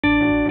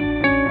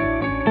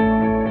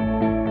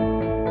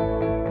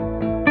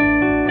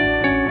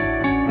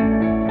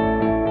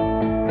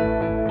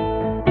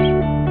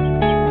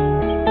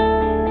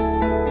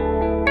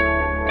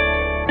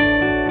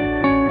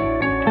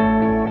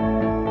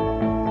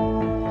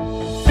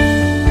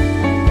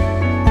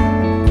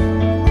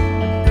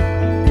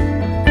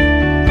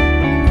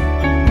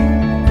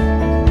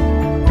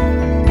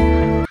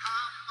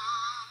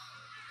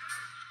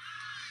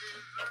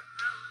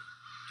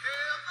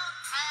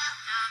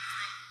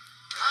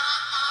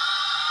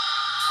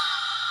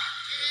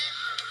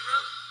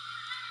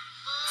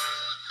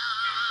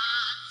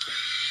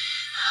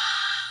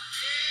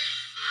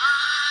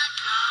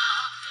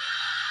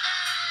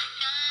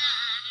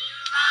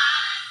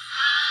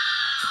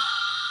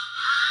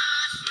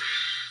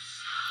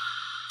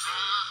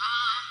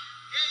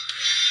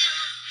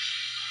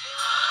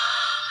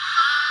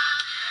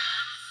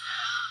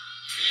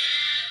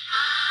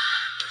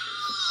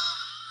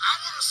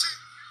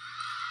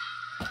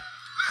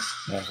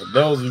Now, for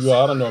those of you,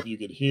 I don't know if you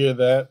could hear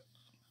that.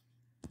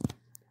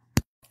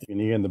 You can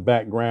hear in the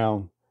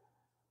background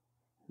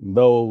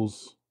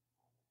those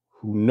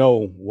who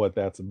know what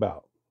that's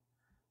about.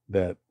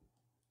 That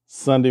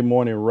Sunday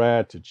morning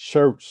ride to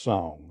church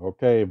song.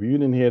 Okay. If you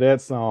didn't hear that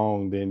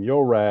song, then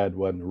your ride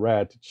wasn't a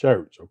ride to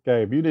church.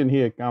 Okay. If you didn't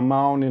hear Come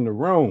On in the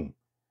Room,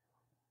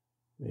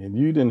 then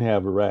you didn't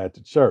have a ride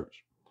to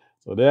church.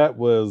 So that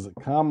was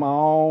Come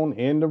On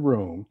in the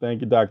Room. Thank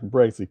you, Dr.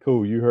 Bracey.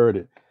 Cool. You heard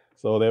it.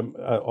 So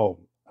that,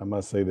 I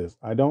must say this.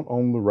 I don't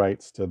own the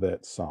rights to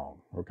that song.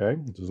 Okay.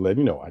 Just letting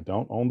you know, I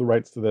don't own the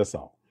rights to that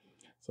song.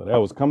 So that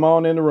was Come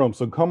On in the Room.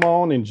 So come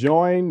on and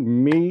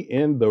join me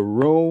in the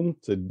room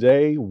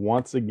today.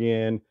 Once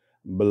again,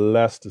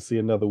 blessed to see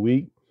another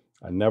week.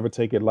 I never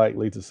take it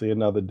lightly to see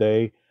another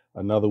day,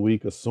 another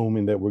week,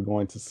 assuming that we're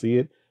going to see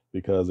it,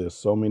 because there's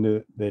so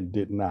many that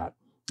did not.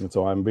 And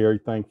so I'm very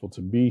thankful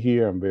to be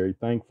here. I'm very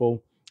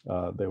thankful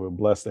that we're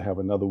blessed to have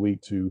another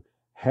week to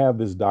have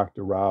this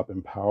Dr. Rob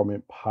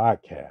Empowerment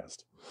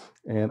Podcast.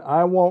 And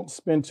I won't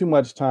spend too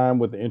much time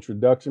with the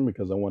introduction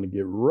because I want to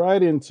get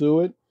right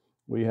into it.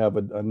 We have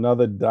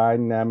another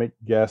dynamic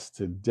guest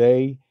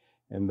today,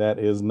 and that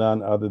is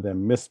none other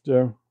than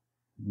Mr.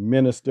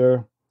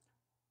 Minister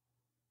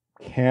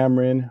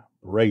Cameron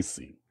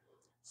Bracey.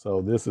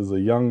 So this is a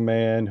young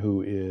man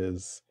who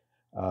is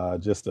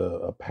just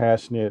a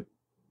passionate,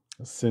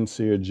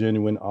 sincere,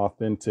 genuine,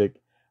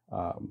 authentic,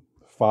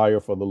 fire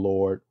for the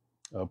Lord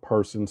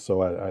person.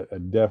 So I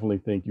definitely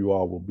think you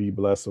all will be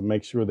blessed. So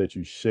make sure that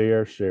you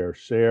share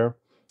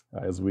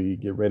as we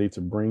get ready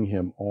to bring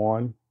him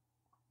on.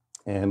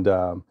 And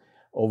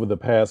over the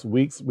past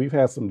weeks, we've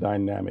had some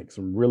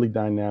really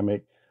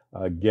dynamic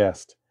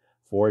guests.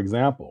 For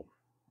example,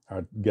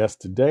 our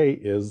guest today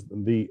is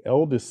the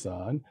eldest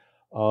son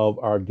of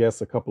our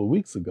guest a couple of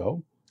weeks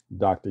ago,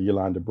 Dr.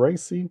 Yolanda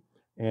Bracey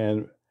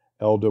and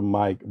Elder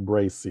Mike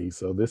Bracey.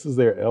 So this is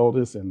their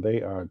eldest, and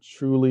they are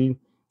truly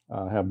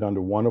have done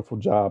a wonderful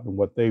job in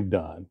what they've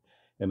done.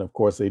 And of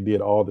course, they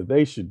did all that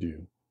they should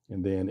do.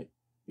 And then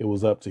it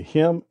was up to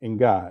him and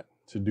God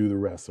to do the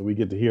rest. So we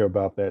get to hear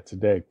about that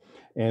today.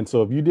 And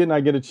so if you did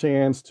not get a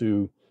chance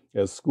to,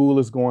 as school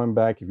is going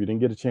back, if you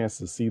didn't get a chance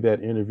to see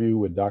that interview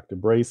with Dr.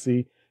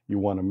 Bracey, you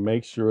want to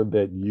make sure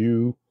that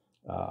you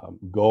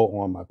go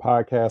on my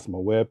podcast, my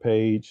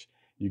webpage.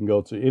 You can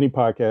go to any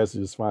podcast,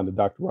 just find the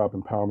Dr. Rob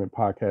Empowerment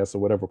Podcast or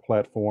whatever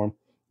platform.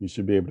 You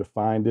should be able to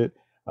find it.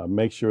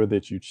 Make sure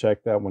that you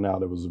check that one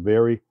out. It was a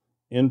very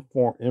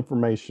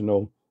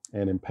informational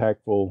and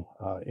impactful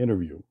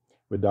interview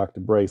with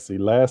Dr. Bracey.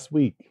 Last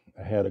week,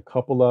 I had a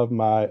couple of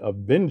my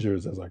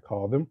Avengers, as I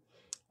call them,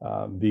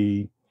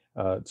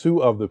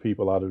 two of the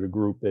people out of the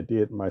group that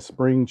did my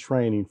spring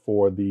training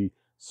for the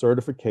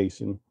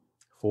certification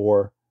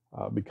for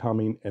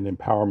becoming an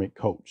empowerment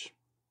coach.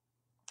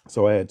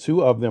 So I had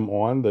two of them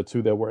on, the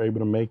two that were able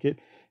to make it,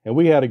 and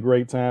we had a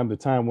great time. The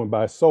time went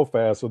by so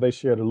fast. So they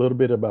shared a little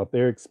bit about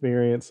their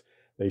experience.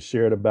 They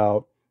shared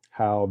about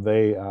how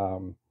they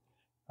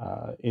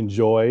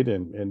enjoyed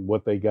and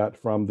what they got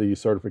from the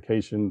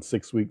certification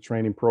 6-week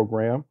training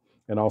program.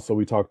 And also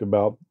we talked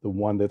about the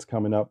one that's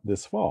coming up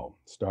this fall,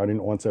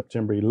 starting on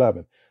September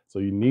 11th. So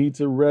you need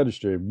to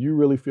register if you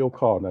really feel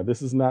called. Now,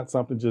 this is not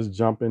something just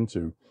jump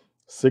into.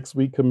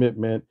 6-week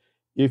commitment.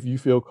 If you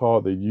feel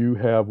called that you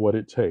have what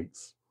it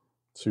takes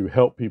to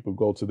help people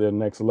go to their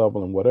next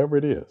level and whatever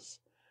it is.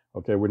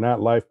 Okay, we're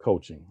not life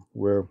coaching.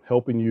 We're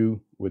helping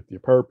you with your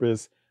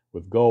purpose,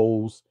 with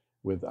goals,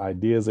 with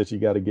ideas that you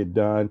got to get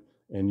done.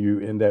 And you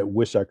in that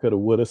wish I coulda,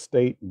 woulda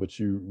state, but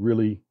you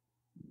really,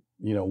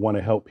 want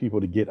to help people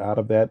to get out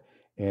of that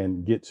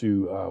and get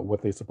to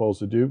what they're supposed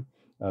to do.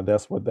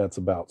 That's what that's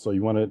about. So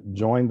you want to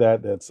join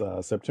that. That's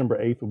September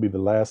 8th will be the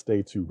last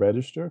day to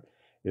register.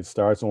 It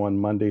starts on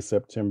Monday,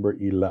 September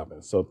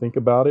 11th. So think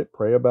about it,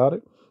 pray about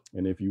it.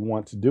 And if you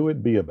want to do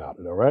it, be about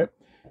it. All right.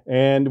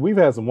 And we've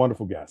had some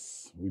wonderful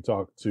guests. We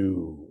talked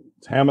to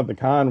Tamitha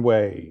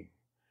Conway,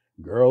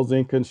 Girls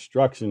in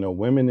Construction or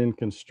Women in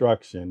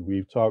Construction.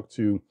 We've talked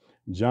to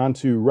John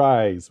 2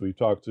 Rise. We've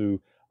talked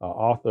to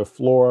author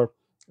Flora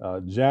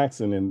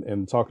Jackson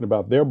and talking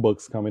about their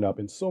books coming up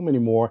and so many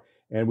more.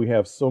 And we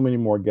have so many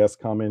more guests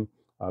coming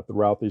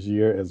throughout this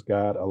year as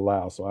God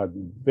allows. So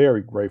I'm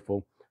very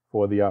grateful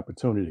for the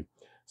opportunity.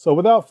 So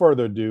without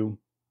further ado,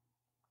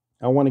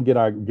 I want to get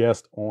our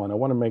guest on. I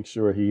want to make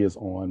sure he is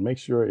on. Make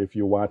sure if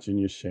you're watching,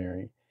 you're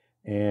sharing.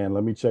 And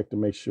let me check to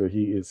make sure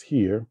he is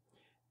here.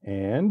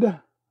 And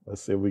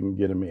let's see if we can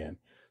get him in.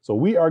 So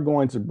we are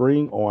going to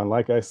bring on,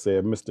 like I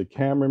said, Mr.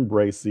 Cameron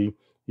Bracey.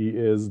 He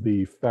is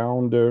the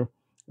founder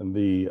and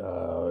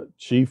the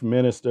chief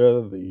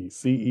minister, the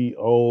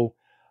CEO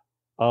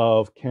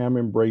of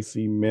Cameron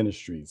Bracey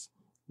Ministries.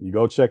 You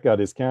go check out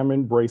his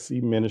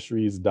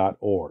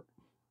CameronBraceyMinistries.org.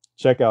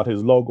 Check out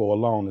his logo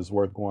alone is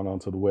worth going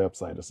onto the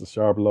website. It's a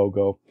sharp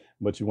logo,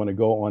 but you want to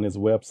go on his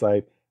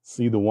website,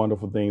 see the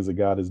wonderful things that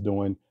God is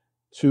doing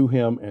to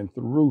him and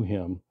through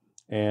him.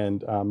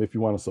 And if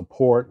you want to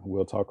support,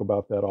 we'll talk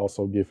about that.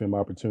 Also give him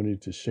opportunity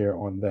to share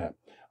on that.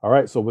 All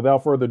right. So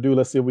without further ado,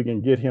 let's see if we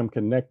can get him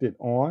connected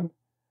on.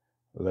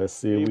 Let's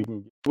see if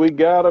we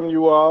got him,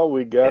 you all.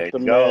 We got There the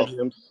you man go.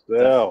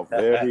 himself.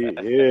 There he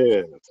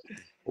is.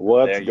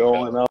 What's There you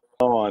going go.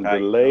 on? How you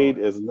Delayed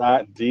doing? is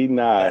not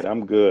denied.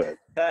 I'm good.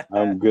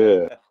 I'm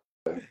good.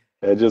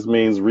 That just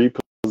means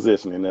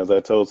repositioning. As I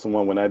told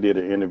someone when I did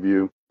an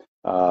interview,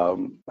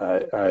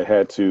 I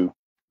had to,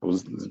 it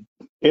was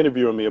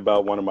interviewing me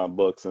about one of my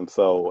books. And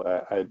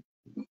so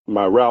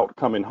my route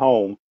coming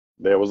home,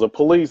 there was a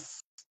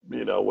police,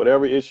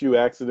 whatever issue,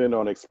 accident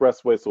on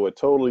expressway. So it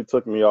totally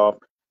took me off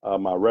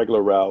my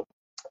regular route.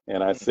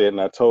 And I said,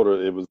 and I told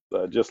her it was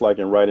just like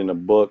in writing a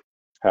book,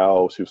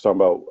 how she was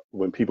talking about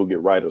when people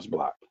get writer's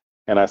block.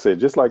 And I said,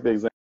 just like the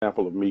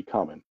example of me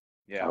coming,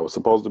 Yeah, I was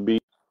supposed to be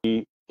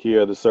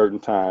here at a certain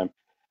time.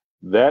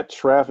 That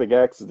traffic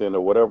accident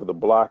or whatever the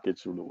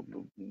blockage,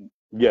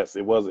 yes,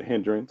 it was a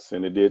hindrance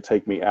and it did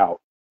take me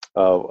out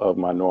of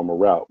my normal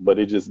route, but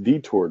it just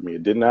detoured me.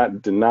 It did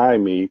not deny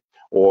me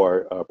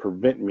or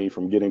prevent me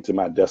from getting to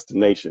my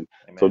destination.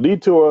 So amen.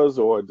 detours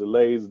or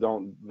delays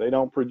don't let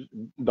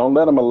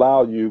them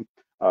allow you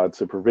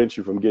to prevent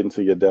you from getting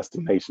to your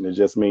destination. It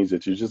just means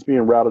that you're just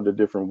being routed a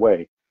different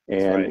way,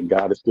 That's right. and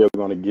God is still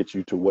going to get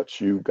you to what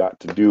you got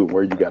to do and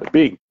where you got to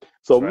be.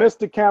 So,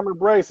 That's right. Mr. Cameron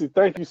Bracey,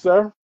 thank you,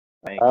 sir.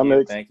 Thank I'm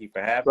you. Thank you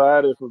for having me.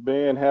 excited for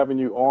having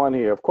you on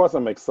here. Of course,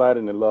 I'm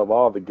excited and love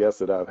all the guests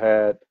that I've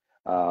had,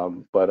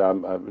 but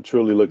I'm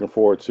truly looking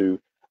forward to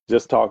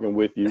just talking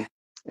with you,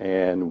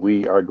 and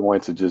we are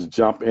going to just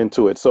jump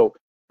into it. So,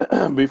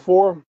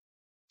 before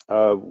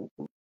uh,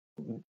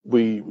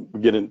 we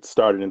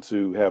started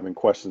into having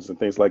questions and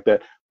things like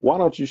that, why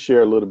don't you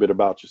share a little bit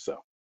about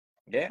yourself?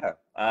 Yeah.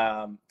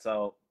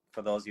 So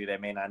for those of you that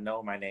may not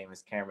know, my name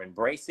is Cameron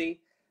Bracey.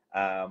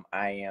 I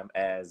am,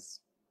 as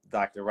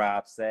Dr.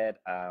 Rob said,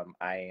 I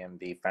am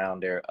the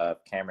founder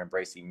of Cameron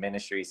Bracey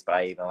Ministries, but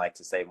I even like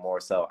to say more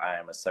so, I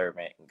am a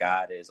servant.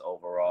 God is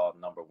overall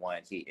number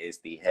one. He is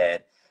the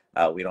head.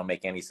 We don't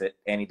make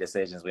any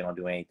decisions. We don't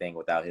do anything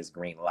without his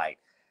green light.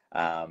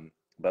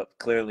 But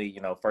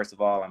clearly, first of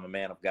all, I'm a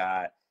man of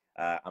God.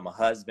 I'm a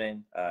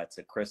husband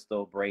to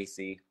Crystal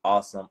Bracey.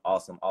 Awesome,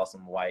 awesome,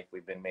 awesome wife.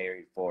 We've been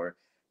married for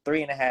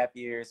 3.5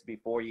 years, be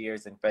 4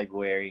 years in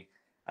February.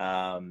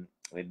 And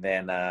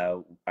then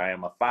I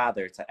am a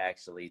father to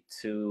actually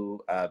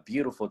two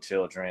beautiful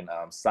children,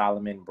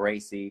 Solomon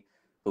Bracey,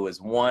 who is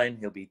 1,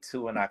 he'll be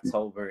 2 in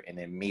October, and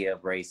then Mia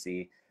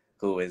Bracey,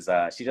 who is,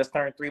 she just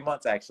turned 3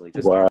 months, actually,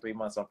 just Wow, turned 3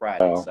 months on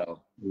Friday.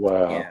 So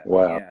wow, yeah,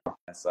 wow.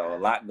 yeah. So a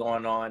lot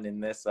going on in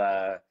this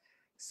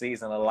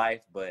season of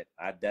life, but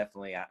I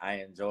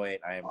enjoy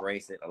it. I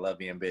embrace it. I love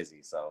being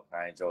busy, so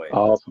I enjoy it.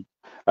 Awesome.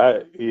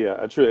 I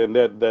truly, and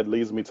that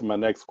leads me to my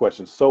next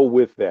question. So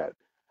with that,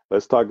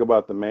 let's talk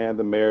about the man,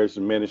 the marriage,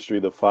 the ministry,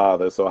 the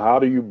father. So how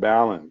do you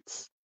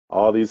balance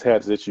all these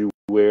hats that you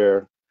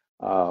wear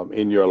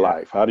in your Yeah.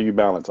 life? How do you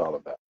balance all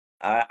of that?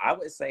 I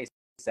would say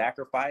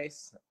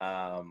sacrifice,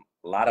 a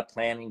lot of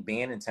planning,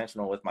 being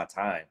intentional with my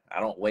time. I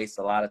don't waste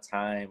a lot of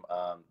time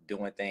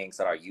doing things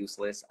that are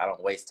useless. I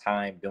don't waste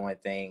time doing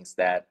things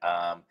that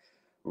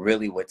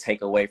really would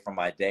take away from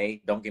my day.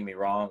 Don't get me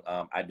wrong.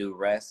 I do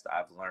rest.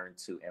 I've learned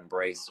to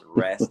embrace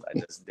rest. I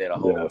just did a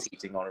whole Yes.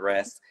 teaching on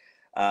rest.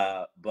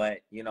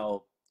 But,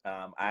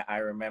 I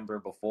remember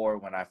before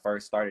when I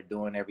first started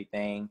doing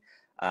everything,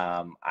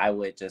 I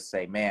would just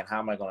say, man, how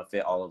am I going to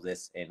fit all of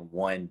this in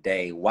one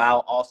day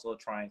while also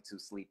trying to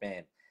sleep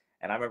in?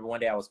 And I remember one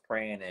day I was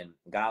praying and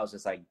God was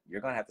just like, you're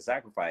going to have to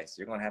sacrifice.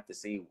 You're going to have to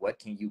see what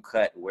can you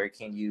cut? When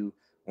can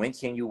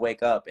you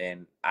wake up?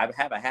 And I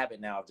have a habit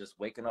now of just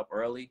waking up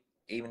early,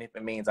 even if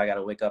it means I got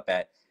to wake up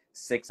at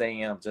 6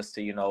 a.m. just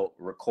to,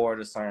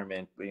 record a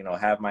sermon,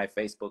 have my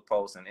Facebook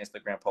posts and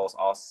Instagram posts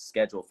all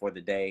scheduled for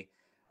the day,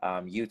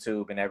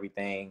 YouTube and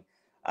everything.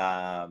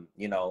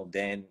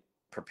 Then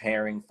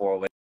preparing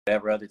for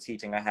whatever other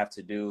teaching I have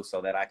to do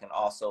so that I can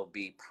also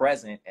be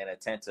present and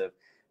attentive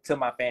to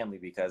my family,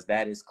 because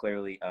that is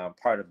clearly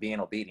part of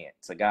being obedient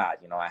to God.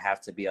 I have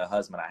to be a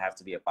husband. I have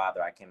to be a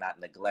father. I cannot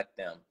neglect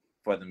them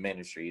for the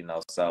ministry,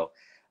 so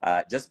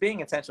just being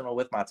intentional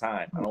with my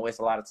time. I don't waste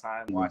a lot of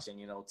time watching,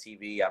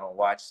 TV. I don't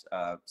watch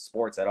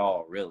sports at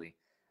all, really.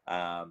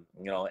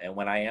 And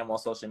when I am on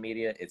social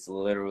media, it's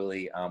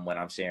literally when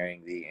I'm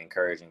sharing the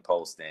encouraging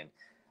post and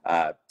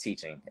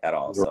teaching at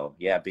all. So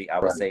yeah, I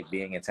would Right. say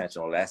being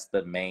intentional. That's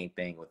the main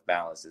thing with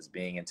balance, is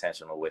being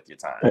intentional with your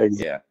time.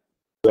 Yeah.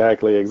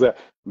 Exactly,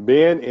 exactly.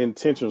 Being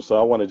intentional. So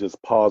I want to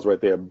just pause right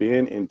there.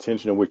 Being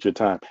intentional with your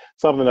time.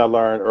 Something I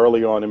learned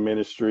early on in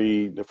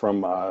ministry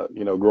from,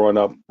 growing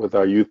up with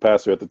our youth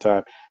pastor at the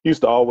time. He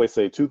used to always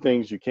say 2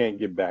 things you can't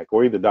get back,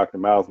 or either Dr.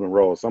 Miles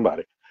Monroe or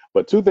somebody,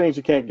 but 2 things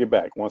you can't get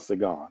back once they're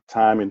gone: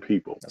 time and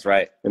people. That's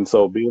right. And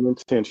so being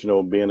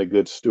intentional, being a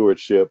good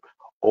stewardship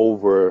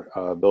over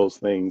those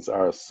things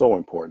are so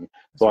important.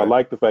 That's So I right.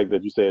 like the fact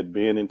that you said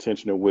being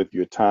intentional with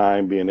your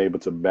time, being able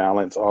to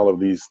balance all of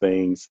these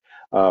things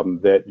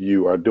that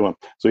you are doing.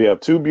 So you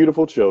have 2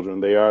 beautiful children.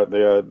 They are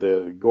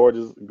the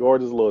gorgeous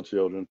little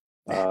children.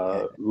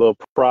 Little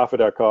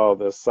prophet I call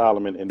the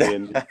Solomon, and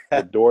then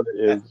the daughter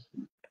is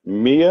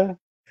Mia.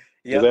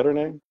 Is Yep. that her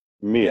name?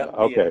 Mia. Yep.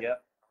 Mia. Okay.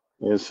 Yep.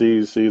 and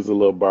she's a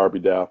little Barbie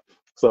doll.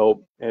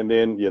 So, and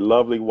then your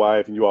lovely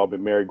wife, and you all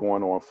been married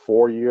going on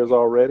 4 years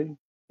already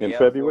in Yep, four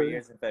February.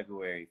 years in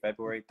February.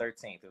 February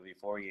 13th will be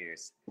 4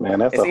 years.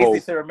 Man, It's easy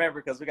to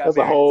remember because we got that's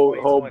a married in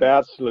whole 2020.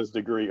 bachelor's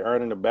degree,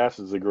 earning a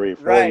bachelor's degree,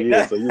 four Right.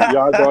 years. So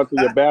y'all going to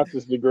your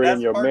bachelor's degree in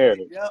That's your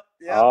perfect. marriage. Yep,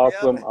 yep,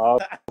 Awesome, yep.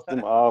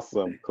 awesome,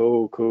 awesome.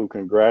 Cool, cool. Thank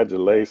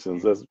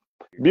Congratulations. you. That's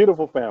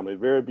beautiful family,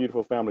 very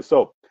beautiful family.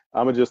 So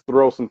I'm gonna just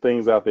throw some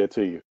things out there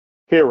to you.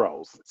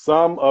 Heroes,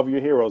 some of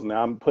your heroes.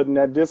 Now I'm putting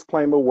that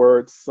disclaimer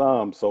word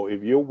some. So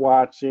if you're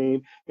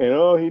watching and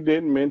oh, he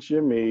didn't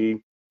mention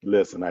me,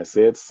 listen, I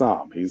said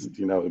some.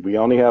 We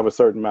only have a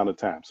certain amount of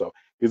time. So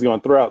he's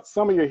going to throw out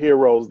some of your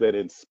heroes that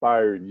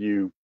inspired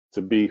you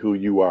to be who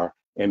you are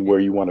and Yeah. where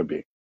you want to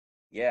be.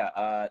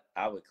 Yeah,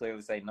 I would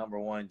clearly say number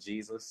one,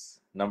 Jesus.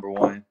 Number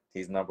one,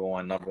 he's number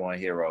one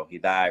hero. He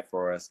died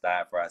for us,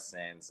 died for our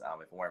sins.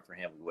 If it weren't for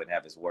him, we wouldn't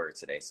have his word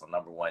today. So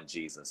number one,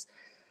 Jesus.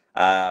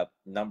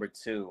 Number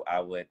two,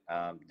 I would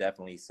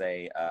definitely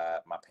say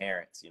my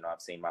parents. You know,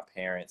 I've seen my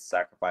parents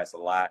sacrifice a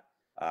lot.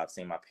 I've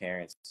seen my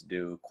parents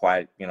do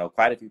quite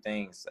a few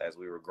things as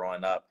we were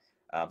growing up.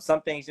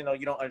 Some things, you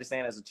don't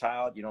understand as a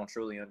child. You don't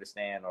truly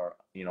understand or,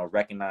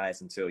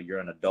 recognize until you're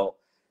an adult.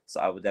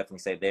 So I would definitely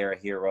say they're a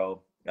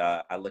hero.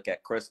 I look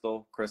at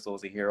Crystal. Crystal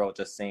is a hero.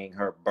 Just seeing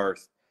her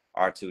birth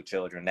our two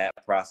children, that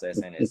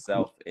process in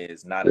itself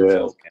is not a Yes,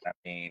 joke. And I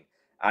mean,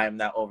 I am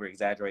not over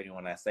exaggerating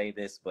when I say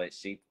this, but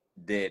she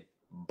did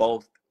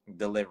both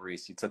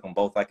deliveries. She took them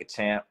both like a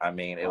champ. I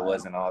mean, it wow.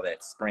 wasn't all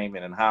that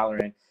screaming and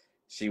hollering.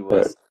 She Right.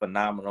 was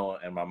phenomenal.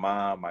 And my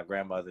mom, my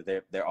grandmother,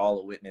 they're all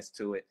a witness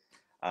to it.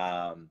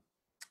 Um,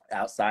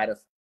 Outside of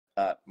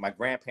my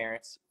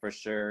grandparents, for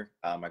sure,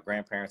 my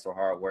grandparents were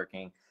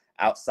hardworking.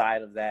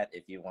 Outside of that,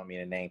 if you want me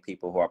to name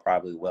people who are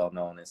probably well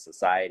known in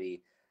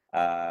society,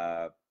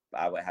 I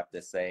would have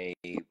to say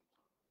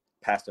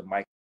Pastor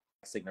Mike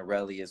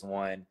Signorelli is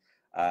one.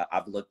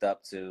 I've looked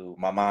up to.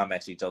 My mom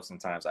actually jokes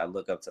sometimes. I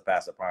look up to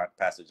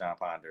Pastor John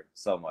Ponder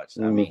so much.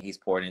 I Mm-hmm. mean, he's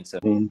poured into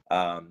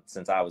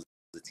since I was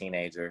a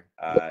teenager.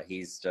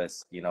 He's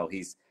just,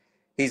 he's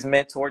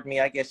mentored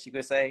me, I guess you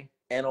could say,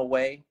 in a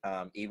way.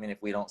 Even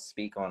if we don't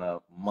speak on a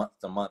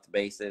month-to-month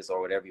basis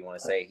or whatever you want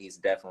to say, he's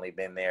definitely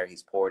been there.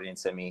 He's poured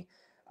into me.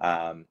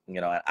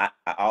 I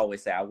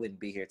always say I wouldn't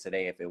be here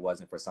today if it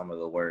wasn't for some of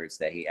the words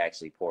that he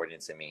actually poured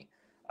into me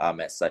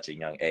at such a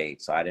young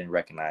age. So I didn't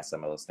recognize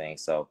some of those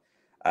things. So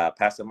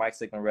Pastor Mike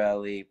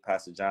Signorelli,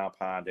 Pastor John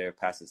Ponder,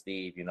 Pastor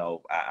Steve,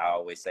 I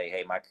always say,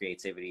 hey, my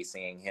creativity,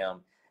 seeing him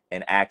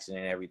in action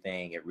and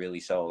everything, it really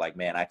showed like,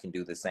 man, I can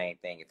do the same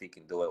thing. If he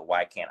can do it,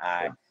 why can't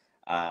I?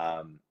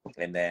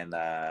 And then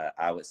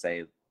I would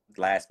say,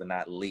 last but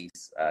not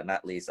least,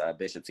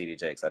 Bishop T.D.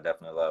 Jakes. I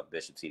definitely love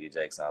Bishop T.D.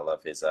 Jakes. And I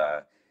love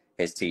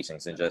his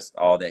teachings and just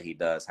all that he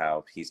does,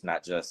 how he's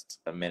not just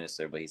a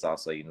minister, but he's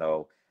also,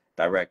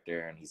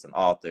 director, and he's an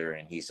author,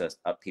 and he's just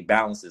he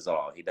balances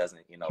all. He doesn't,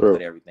 put True,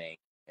 everything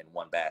in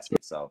one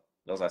basket. So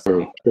those are some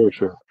true, people. true,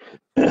 true.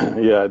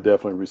 Yeah, I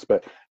definitely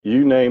respect.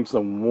 You named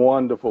some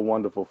wonderful,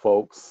 wonderful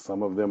folks.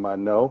 Some of them I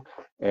know,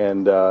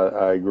 and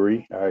I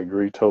agree. I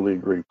agree, totally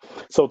agree.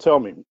 So tell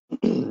me,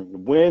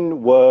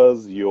 when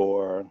was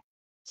your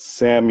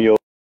Samuel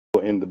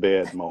in the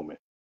bed moment?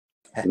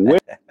 When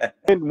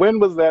when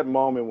was that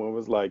moment when it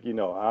was like,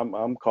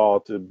 I'm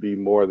called to be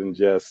more than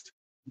just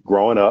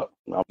growing up.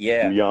 I'm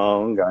Yeah,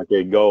 young. I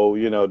can go,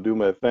 do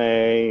my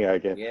thing. I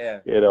can, yeah,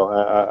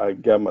 I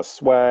got my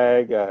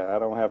swag. I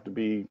don't have to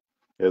be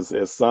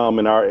as some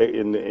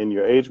in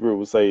your age group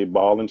would say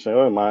ball and chain.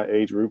 Or in my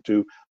age group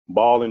too,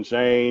 ball and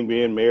chain,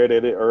 being married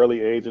at an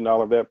early age and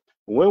all of that.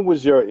 When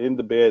was your in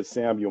the bed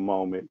Samuel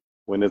moment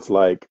when it's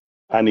like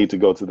I need to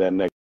go to that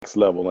next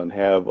level and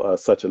have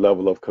such a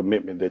level of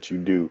commitment that you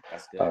do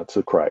that's good.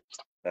 to Christ?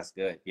 That's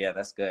good. Yeah,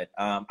 that's good.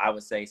 I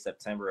would say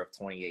September of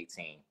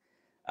 2018.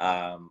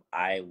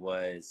 I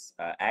was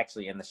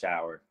actually in the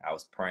shower. I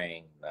was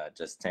praying,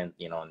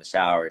 in the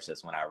shower. It's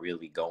just when I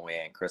really go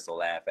in. Crystal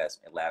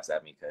laughs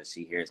at me because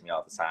she hears me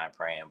all the time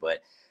praying.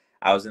 But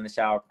I was in the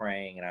shower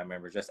praying, and I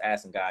remember just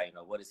asking God,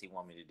 what does He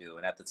want me to do?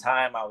 And at the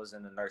time, I was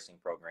in the nursing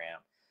program,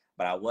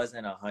 but I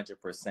wasn't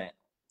 100%.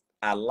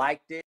 I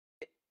liked it.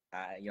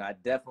 I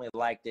definitely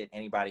liked it.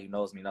 Anybody who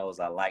knows me knows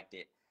I liked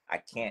it. I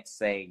can't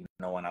say,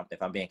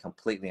 if I'm being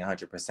completely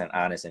 100%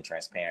 honest and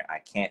transparent, I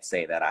can't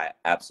say that I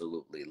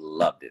absolutely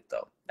loved it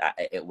though.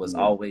 It was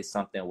Yeah, always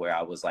something where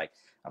I was like,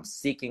 I'm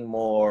seeking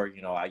more.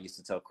 I used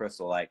to tell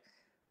Crystal like,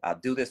 I'll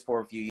do this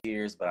for a few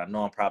years, but I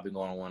know I'm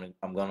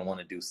going to want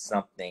to do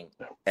something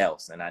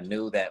else. And I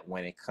knew that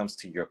when it comes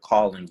to your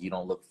calling, you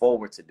don't look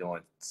forward to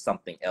doing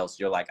something else.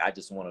 You're like, I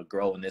just want to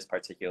grow in this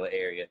particular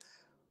area,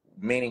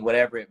 meaning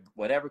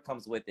whatever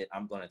comes with it,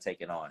 I'm going to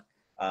take it on.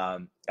 I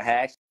had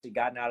actually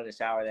gotten out of the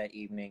shower that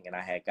evening, and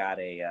I had got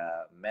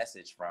a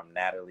message from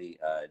Natalie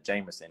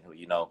Jamerson, who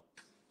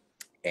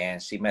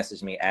and she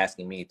messaged me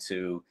asking me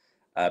to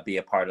be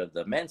a part of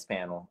the men's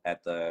panel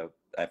at the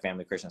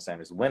Family Christian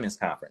Center's women's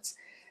conference.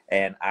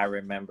 And I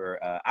remember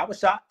I was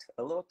shocked,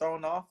 a little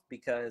thrown off,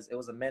 because it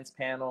was a men's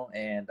panel,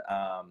 and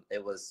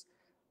it was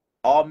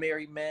all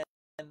married men.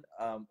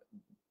 um,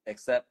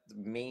 except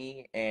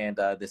me and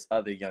this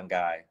other young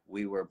guy,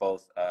 we were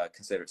both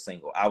considered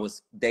single. I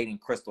was dating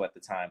Crystal at the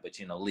time, but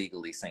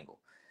legally single.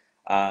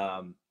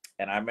 Um,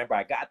 and I remember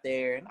I got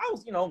there and I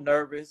was,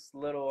 nervous,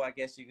 little, I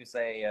guess you could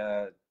say,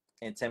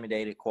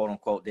 intimidated, quote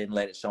unquote. Didn't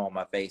let it show on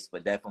my face,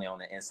 but definitely on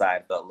the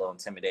inside felt a little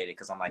intimidated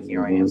because I'm like,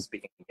 here I am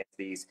speaking against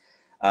these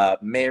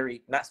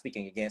married, not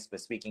speaking against, but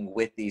speaking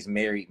with these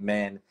married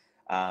men.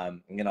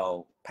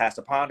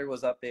 Pastor Ponder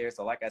was up there.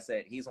 So like I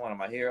said, he's one of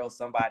my heroes,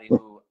 somebody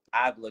who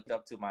I've looked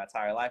up to my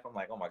entire life. I'm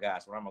like, oh my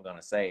gosh, what am I going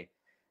to say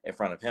in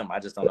front of him? I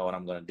just don't know what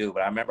I'm going to do.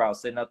 But I remember I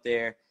was sitting up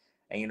there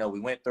and, we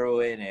went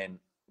through it and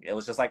it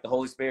was just like the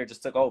Holy Spirit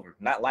just took over.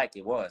 Not like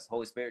it was.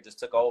 Holy Spirit just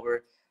took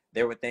over.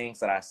 There were things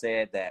that I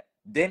said that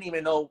didn't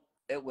even know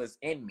it was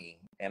in me.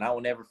 And I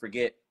will never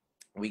forget,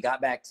 we got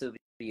back to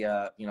we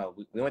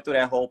went through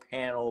that whole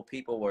panel.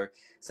 People were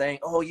saying,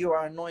 oh, you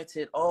are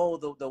anointed. Oh,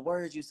 the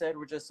words you said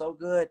were just so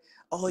good.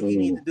 Oh, you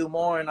need to do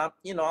more. And I'm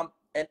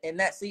in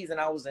that season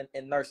I was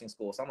in nursing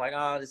school. So I'm like,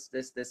 oh,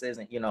 this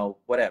isn't,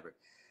 whatever.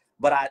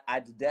 But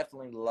I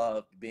definitely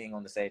loved being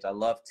on the stage. I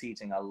loved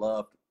teaching. I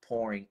loved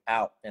pouring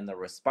out. And the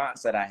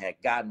response that I had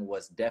gotten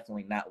was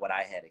definitely not what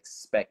I had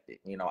expected.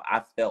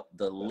 I felt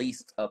the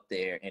least up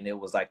there. And it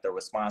was like the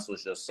response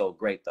was just so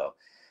great, though.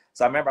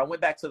 So I remember we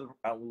went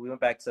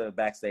back to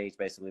backstage,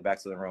 basically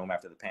back to the room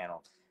after the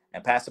panel.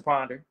 And Pastor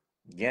Ponder,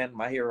 again,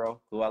 my hero,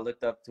 who I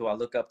look up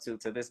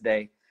to this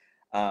day,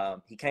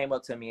 he came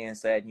up to me and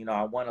said,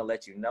 I want to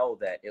let you know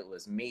that it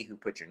was me who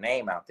put your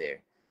name out there.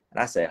 And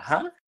I said,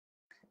 huh?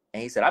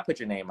 And he said, I put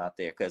your name out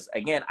there. Because,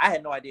 again, I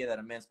had no idea that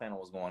a men's panel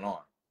was going on.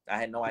 I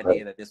had no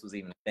idea that this was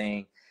even a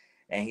thing.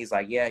 And he's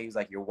like, yeah, he's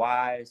like, you're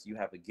wise. You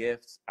have a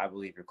gift. I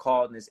believe you're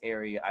called in this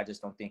area. I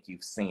just don't think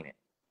you've seen it.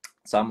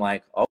 So I'm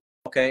like, oh,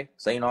 okay.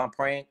 So, I'm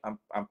praying.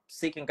 I'm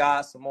seeking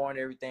God some more and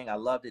everything. I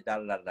loved it,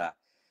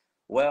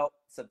 Well,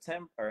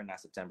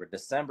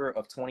 December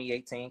of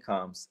 2018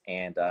 comes.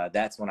 And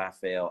that's when I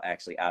fell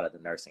actually out of the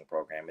nursing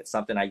program. It's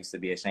something I used to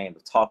be ashamed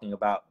of talking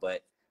about,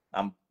 but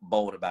I'm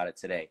bold about it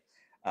today.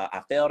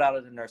 I failed out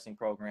of the nursing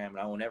program, and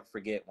I will never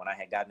forget when I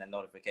had gotten a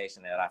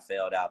notification that I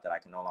failed out, that I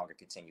can no longer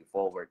continue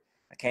forward.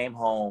 I came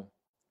home,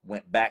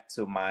 went back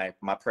to my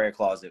prayer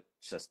closet,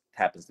 just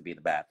happens to be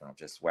the bathroom,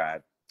 just where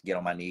I get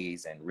on my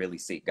knees and really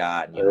seek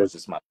God. And, it's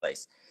just my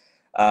place.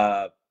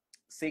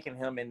 Seeking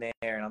him in there,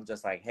 and I'm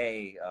just like,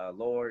 hey,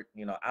 Lord,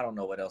 I don't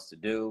know what else to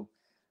do.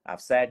 I've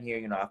sat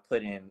here, I've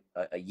put in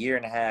a year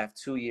and a half,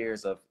 2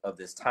 years of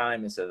this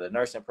time into the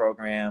nursing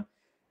program.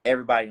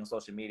 Everybody on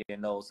social media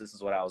knows this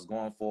is what I was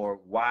going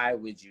for. Why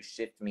would you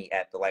shift me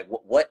at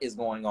what is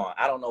going on?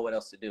 I don't know what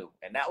else to do.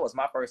 And that was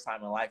my first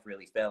time in life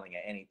really failing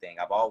at anything.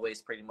 I've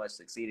always pretty much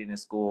succeeded in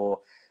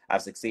school.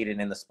 I've succeeded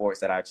in the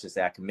sports that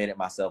I committed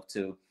myself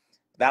to.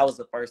 That was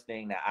the first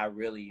thing that I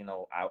really,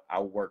 I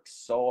worked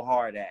so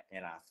hard at,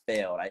 and I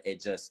failed. It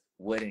just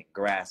wouldn't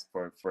grasp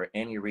for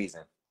any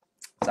reason.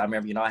 So I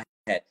remember, I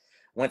had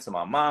went to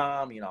my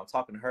mom, I'm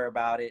talking to her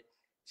about it.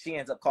 She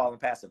ends up calling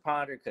Pastor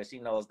Ponder because she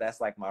knows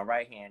that's like my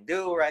right-hand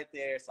dude right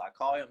there. So I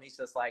call him. He's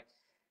just like,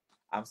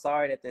 I'm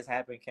sorry that this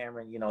happened,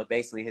 Cameron.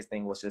 Basically his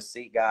thing was just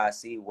seek God,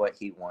 see what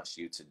he wants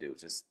you to do.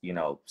 Just,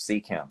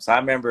 seek him. So I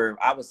remember,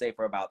 I would say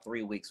for about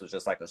 3 weeks was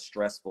just like a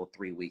stressful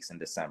 3 weeks in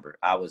December.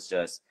 I was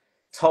just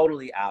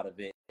totally out of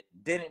it.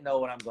 Didn't know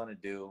what I'm going to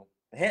do.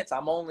 Hence,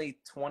 I'm only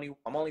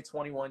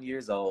 21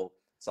 years old.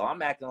 So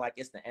I'm acting like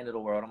it's the end of the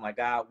world. I'm like,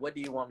 God, what do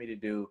you want me to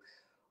do?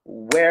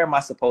 Where am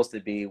I supposed to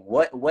be?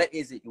 What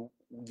is it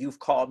you've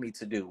called me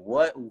to do?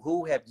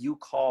 Who have you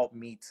called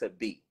me to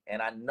be?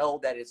 And I know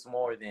that it's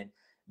more than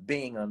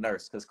being a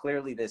nurse, because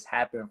clearly this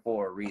happened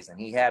for a reason.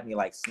 He had me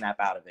like snap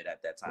out of it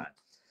at that time.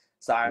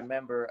 So I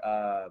remember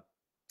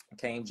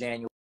came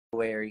January,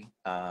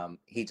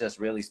 he just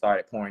really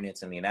started pouring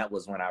into me. And that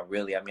was when I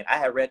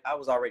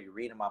was already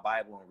reading my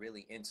Bible and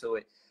really into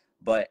it.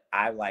 But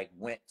I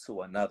went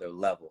to another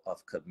level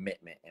of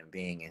commitment and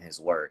being in his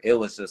word. It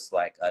was just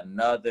like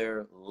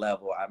another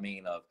level.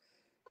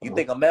 You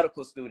think a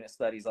medical student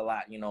studies a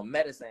lot,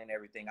 medicine and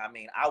everything.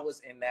 I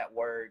was in that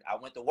word. I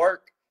went to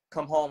work,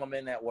 come home, I'm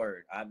in that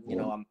word. I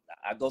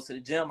go to the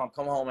gym, I'm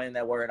coming home, I'm in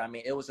that word.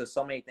 It was just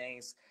so many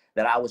things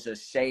that I was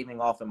just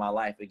shaving off in my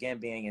life. Again,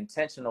 being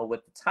intentional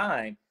with the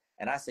time.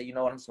 And I said, you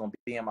know what, I'm just going to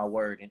be in my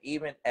word. And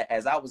even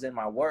as I was in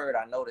my word,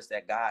 I noticed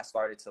that God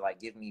started to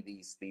give me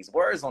these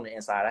words on the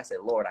inside. I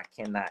said, Lord, I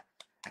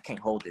can't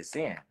hold this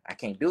in. I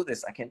can't do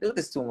this. I can't do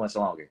this too much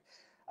longer.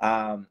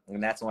 And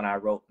that's when I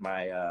wrote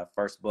my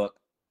first book.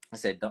 I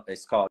said,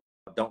 it's called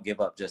Don't Give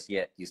Up Just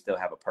Yet. You Still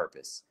Have a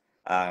Purpose.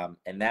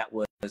 And that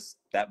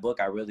book,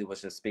 I really was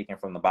just speaking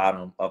from the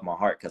bottom of my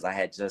heart, because I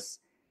had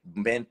just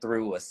been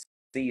through a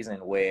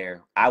season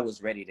where I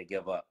was ready to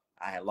give up.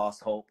 I had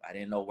lost hope. I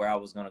didn't know where I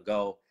was going to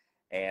go.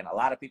 And a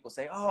lot of people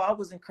say, oh, I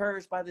was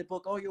encouraged by the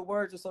book. Oh, your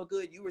words are so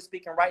good. You were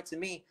speaking right to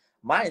me.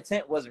 My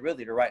intent wasn't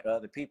really to write to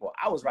other people.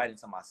 I was writing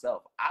to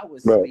myself. I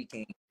was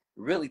speaking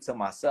really to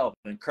myself,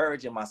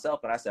 encouraging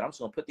myself. And I said, I'm just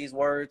going to put these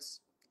words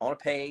on a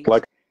page.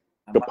 Like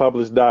a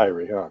published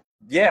diary, huh?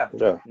 Yeah.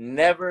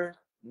 Never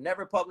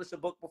published a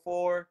book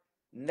before.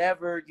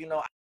 never,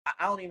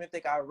 I don't even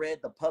think I read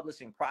the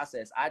publishing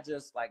process. I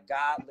just, like,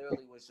 God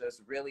literally was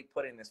just really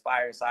putting this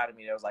fire inside of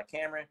me. That was like,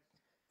 Cameron,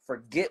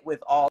 forget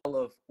with all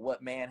of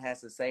what man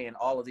has to say and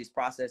all of these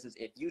processes.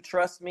 If you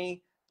trust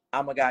me,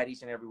 I'm gonna guide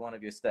each and every one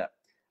of your steps.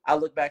 I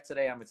look back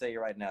today, I'm gonna tell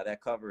you right now,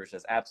 that cover is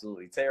just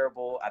absolutely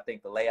terrible. I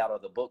think the layout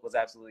of the book was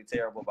absolutely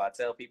terrible, but I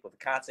tell people the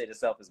content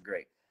itself is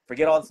great.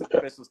 Forget all the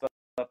superficial stuff.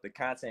 The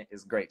content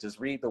is great. Just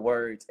read the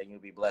words and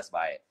you'll be blessed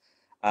by it.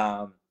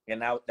 And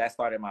now that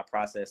started my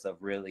process of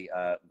really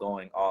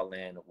going all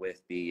in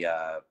with the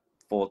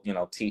full,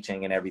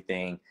 teaching and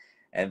everything.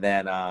 And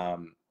then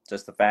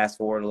just to fast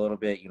forward a little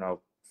bit,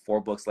 4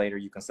 books later,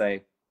 you can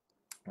say,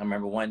 I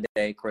remember one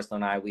day, Crystal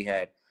and I, we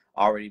had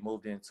already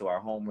moved into our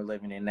home we're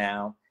living in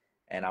now.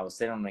 And I was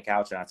sitting on the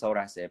couch and I told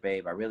her, I said,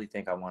 babe, I really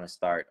think I want to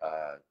start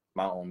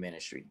my own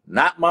ministry,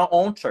 not my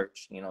own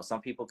church.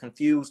 Some people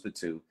confuse the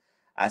two.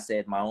 I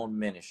said my own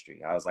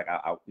ministry. I was like,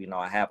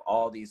 I have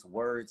all these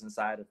words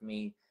inside of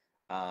me.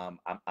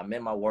 I'm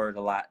in my word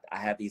a lot. I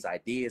have these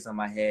ideas in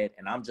my head,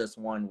 and I'm just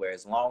one where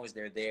as long as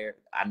they're there,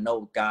 I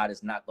know God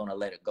is not going to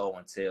let it go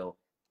until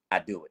I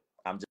do it.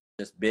 I'm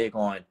just big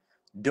on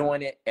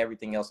doing it.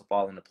 Everything else will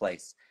fall into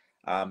place.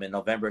 In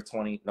November of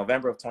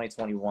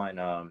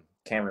 2021,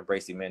 Cameron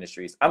Bracey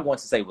Ministries, I'm going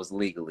to say, was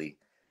legally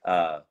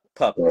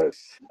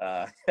published.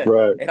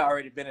 Right. It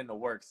already been in the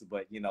works,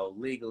 but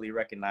legally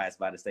recognized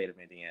by the state of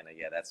Indiana.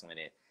 Yeah, that's when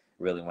it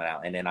really went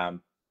out. And then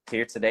I'm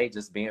here today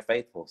just being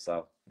faithful.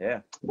 So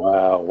yeah.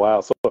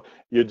 Wow. So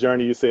your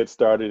journey, you said,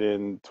 started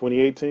in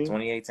 2018?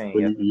 2018,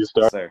 When yes, you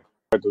started, sir.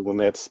 when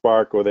that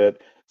spark or that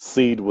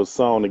seed was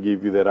sown to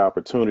give you that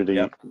opportunity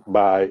Yep.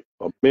 by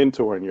a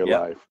mentor in your Yep.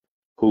 life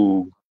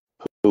who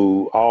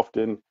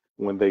often,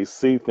 when they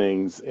see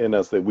things in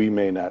us that we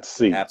may not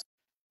see, Absolutely.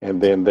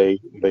 and then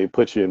they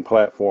put you in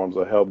platforms,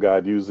 or help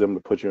God use them to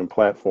put you in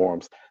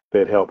platforms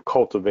that help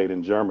cultivate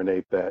and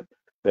germinate that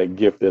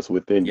gift that's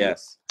within you.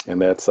 Yes.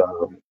 And that's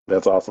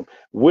awesome,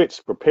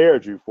 which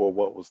prepared you for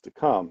what was to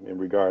come in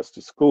regards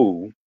to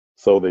school,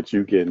 so that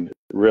you can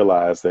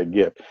realize that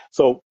gift.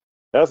 So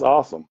that's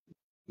awesome.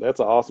 That's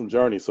an awesome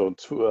journey. So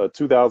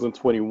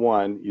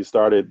 2021, you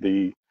started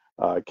the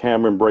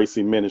Cameron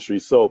Bracey Ministry.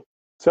 So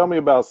tell me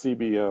about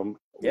CBM.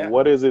 Yeah.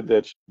 What is it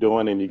that you're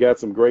doing? And you got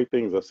some great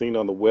things I've seen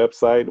on the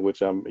website,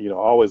 which I'm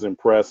always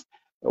impressed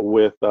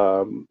with,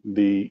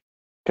 the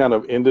kind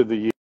of end of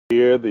the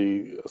year,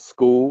 the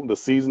school, the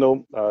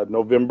seasonal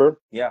November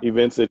Yeah.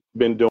 events that you've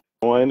been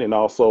doing, and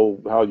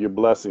also how you're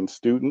blessing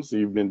students.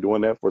 You've been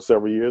doing that for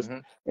several years.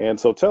 Mm-hmm. And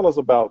so tell us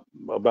about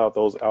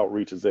those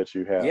outreaches that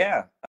you have.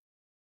 Yeah.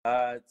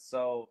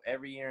 So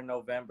every year in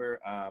November,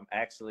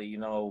 actually,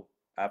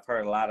 I've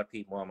heard a lot of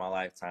people in my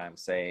lifetime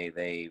say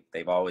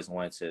they've always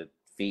wanted to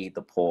feed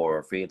the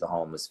poor, feed the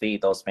homeless,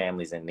 feed those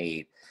families in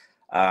need.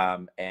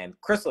 And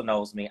Crystal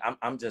knows me.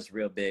 I'm just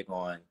real big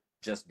on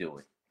just do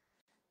it.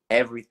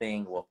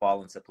 Everything will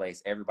fall into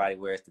place. Everybody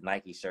wears the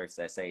Nike shirts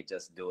that say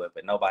just do it,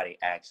 but nobody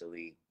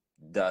actually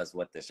does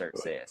what the shirt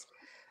says.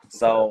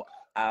 So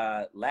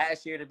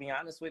last year, to be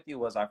honest with you,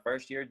 was our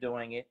first year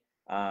doing it.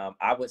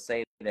 I would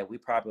say that we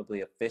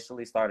probably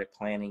officially started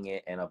planning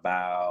it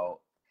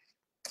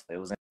it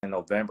was in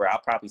November. I'll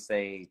probably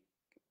say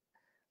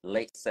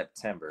late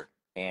September,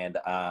 and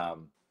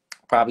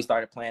probably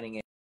started planning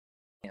it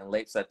in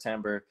late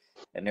September.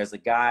 And there's a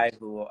guy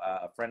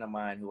a friend of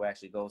mine who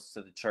actually goes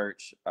to the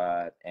church,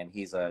 and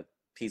he's a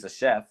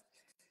chef.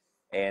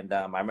 And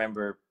I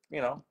remember,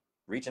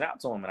 reaching out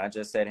to him, and I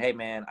just said, hey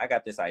man, I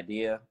got this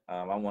idea.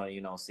 I want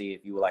to, see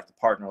if you would like to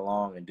partner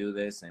along and do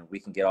this, and we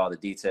can get all the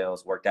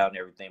details worked out and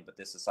everything. But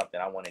this is something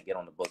I want to get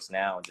on the books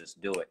now and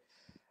just do it.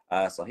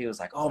 So he was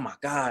like, oh my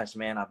gosh,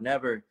 man, I've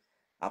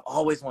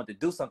always wanted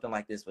to do something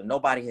like this, but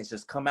nobody has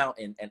just come out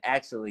and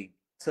actually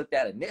took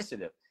that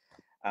initiative.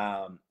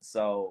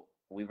 So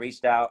I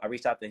reached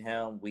out to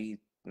him. We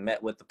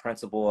met with the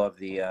principal of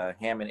the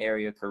Hammond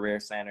Area Career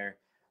Center.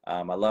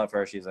 I love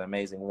her. She's an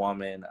amazing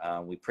woman.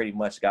 We pretty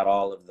much got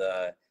all of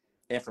the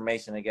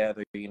information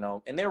together,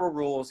 and there were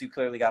rules you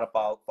clearly got to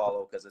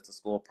follow because it's a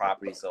school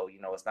property. So,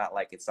 it's not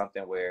like it's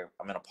something where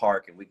I'm in a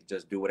park and we can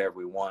just do whatever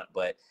we want.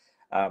 But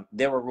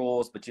there were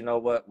rules, but you know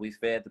what? We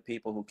fed the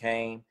people who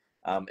came.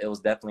 It was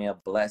definitely a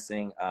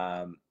blessing.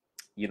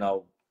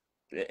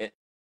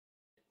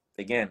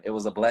 Again, it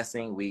was a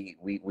blessing.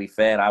 We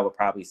fed, I would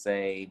probably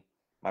say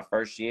my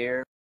first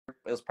year,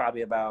 it was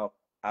probably about,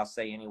 I'll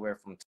say anywhere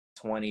from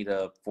 20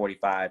 to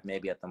 45,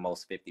 maybe at the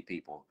most 50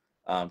 people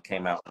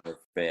came out and were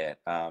fed.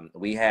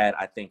 We had,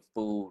 I think,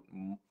 food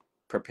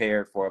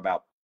prepared for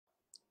about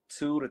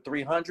 200 to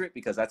 300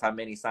 because that's how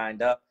many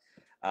signed up.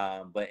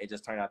 But it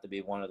just turned out to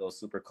be one of those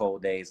super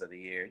cold days of the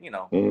year.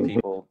 Mm-hmm.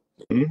 People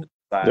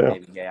decide Yeah.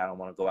 maybe, yeah, I don't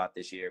want to go out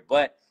this year.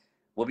 But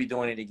we'll be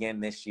doing it again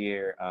this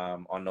year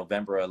on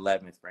November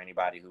 11th for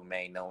anybody who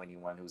may know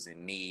anyone who's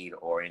in need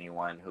or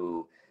anyone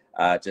who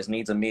just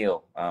needs a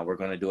meal. We're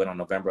going to do it on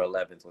November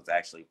 11th, which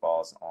actually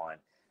falls on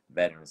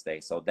Veterans Day.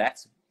 So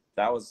that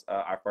was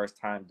our first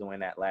time doing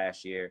that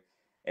last year.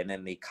 And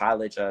then the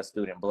college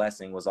student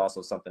blessing was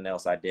also something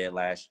else I did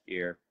last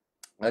year,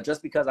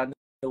 just because I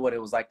what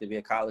it was like to be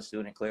a college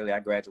student. Clearly, I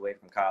graduated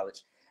from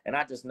college, and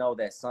I just know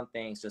that some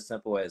things, just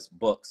simple as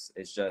books,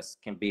 it's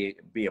just can be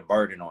a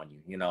burden on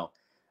you. You know,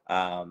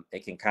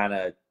 it can kind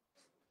of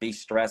be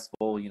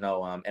stressful. You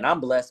know, and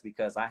I'm blessed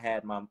because I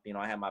had my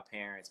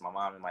parents, my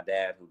mom and my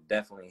dad, who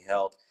definitely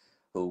helped,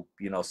 who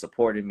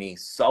supported me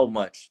so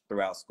much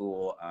throughout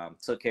school.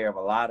 Took care of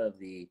a lot of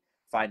the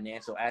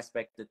financial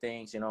aspect of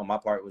things. You know, my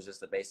part was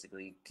just to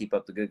basically keep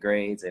up the good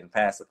grades and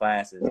pass the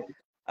classes.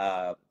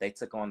 They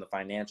took on the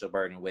financial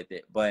burden with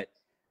it, but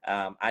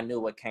I knew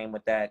what came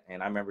with that.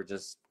 And I remember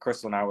just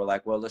Crystal and I were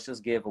like, well, let's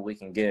just give what we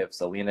can give.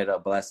 So we ended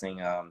up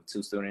blessing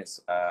two students,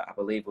 I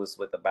believe it was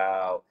with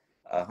about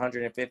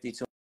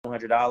 $150,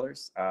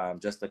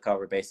 $200, just to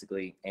cover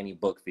basically any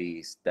book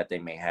fees that they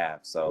may have.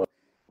 So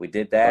we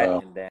did that.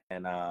 Wow.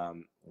 And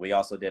then we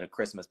also did a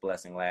Christmas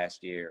blessing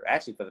last year,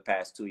 actually for the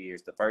past 2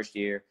 years. The first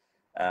year,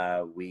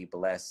 we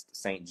blessed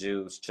St.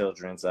 Jude's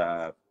Children's,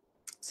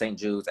 St.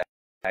 Jude's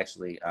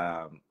actually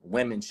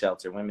women and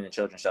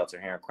children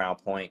shelter here in Crown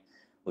Point.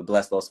 We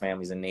blessed those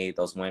families in need,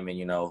 those women,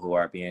 who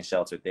are being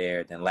sheltered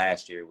there. Then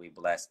last year we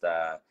blessed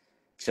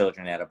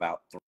children at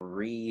about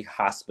 3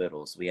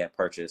 hospitals. We had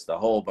purchased a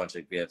whole bunch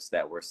of gifts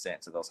that were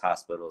sent to those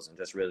hospitals, and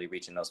just really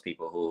reaching those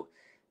people who,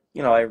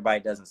 everybody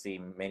doesn't see,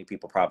 many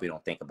people probably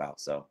don't think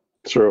about. So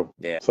True.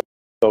 yeah.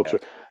 So true.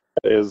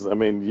 I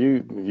mean,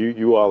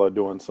 you all are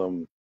doing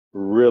some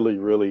really,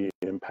 really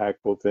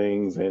impactful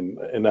things,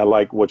 and I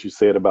like what you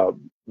said about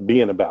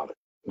being about it.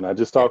 Not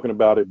just talking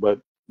about it, but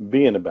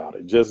being about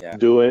it. Just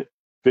do it,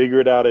 figure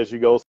it out as you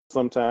go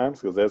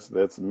sometimes, because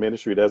that's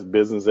ministry, that's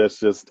business, that's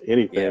just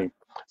anything.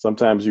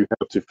 Sometimes you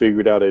have to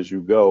figure it out as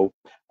you go,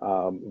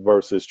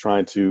 versus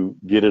trying to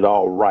get it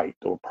all right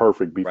or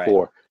perfect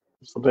before.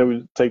 Sometimes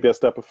we take that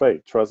step of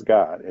faith, trust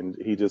God, and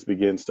he just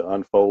begins to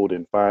unfold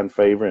and find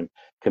favor and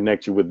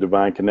connect you with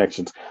divine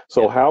connections.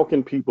 So how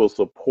can people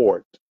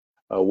support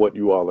what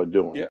you all are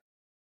doing?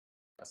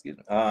 Excuse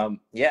me.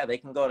 They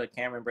can go to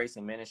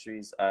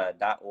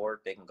CameronBraceyMinistries.org.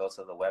 They can go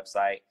to the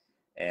website,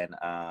 and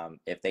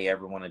if they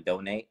ever want to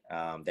donate,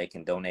 they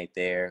can donate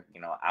there.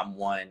 I'm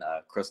one.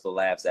 Crystal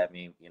laughs at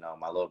me.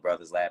 My little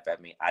brothers laugh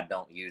at me. I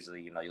don't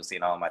usually, you'll see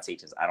in all of my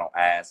teachings, I don't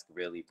ask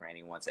really for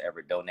anyone to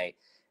ever donate.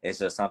 It's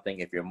just something,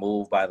 if you're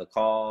moved by the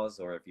cause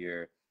or if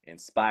you're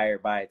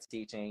inspired by its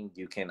teaching,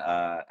 you can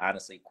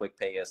honestly quick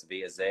pay us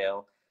via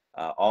Zelle.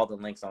 All the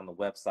links on the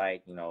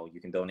website, you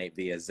can donate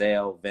via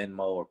Zelle,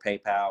 Venmo, or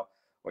PayPal,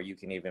 or you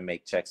can even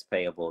make checks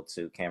payable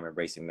to Cameron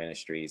Bracey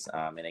Ministries.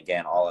 And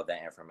again, all of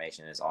that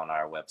information is on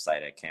our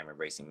website at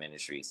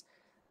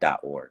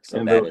CameronBraceyMinistries.org.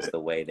 So that is the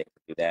way they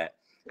do that.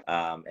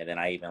 And then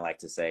I even like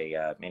to say,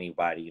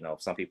 anybody,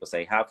 some people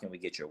say, how can we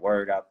get your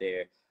word out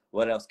there?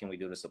 What else can we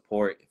do to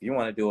support? If you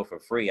want to do it for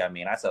free, I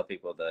tell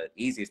people the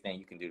easiest thing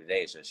you can do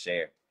today is just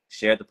share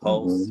the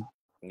post,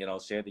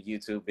 share the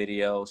YouTube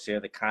video, share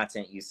the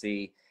content you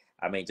see.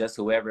 Just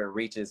whoever it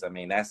reaches.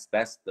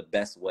 That's the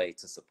best way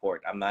to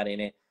support. I'm not in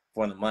it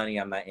for the money.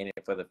 I'm not in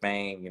it for the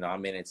fame.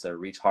 I'm in it to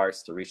reach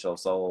hearts, to reach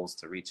those souls,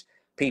 to reach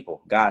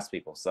people, God's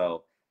people.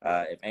 So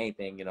if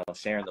anything,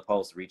 sharing the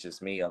post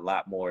reaches me a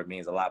lot more. It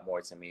means a lot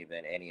more to me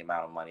than any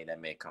amount of money that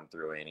may come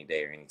through any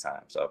day or any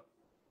time. So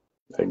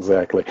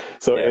exactly.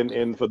 So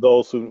and for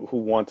those who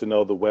want to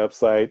know the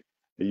website,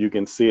 you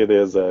can see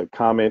there's a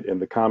comment in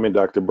the comment.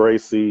 Dr.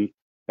 Bracey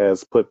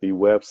has put the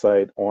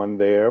website on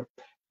there,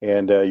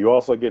 and you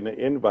also get an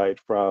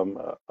invite from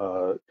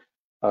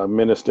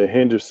Minister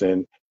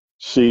Henderson.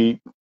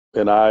 She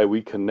and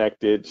we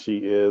connected. She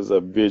is a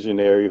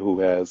visionary who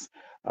has,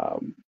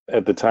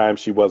 at the time,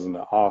 she wasn't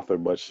an author,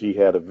 but she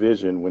had a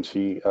vision when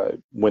she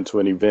went to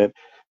an event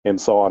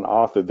and saw an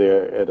author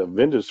there at a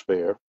vendor's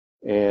fair.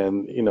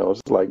 And,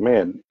 it's like,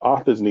 man,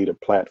 authors need a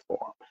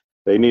platform.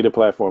 They need a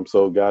platform.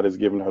 So God has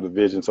given her the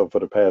vision. So for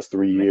the past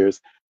 3 years,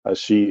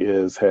 she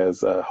has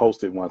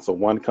hosted one. So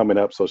one coming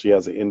up. So she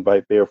has an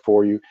invite there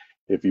for you.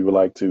 If you would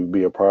like to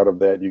be a part of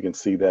that, you can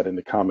see that in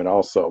the comment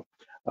also,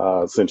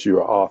 since you're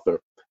an author.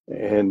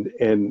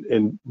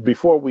 And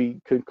before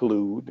we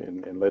conclude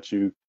and let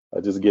you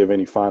just give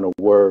any final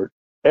word,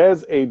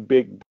 as a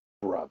big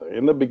brother,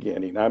 in the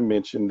beginning, I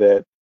mentioned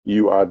that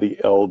you are the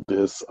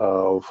eldest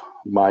of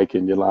Mike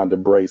and Yolanda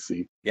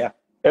Bracey. Yeah.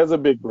 As a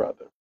big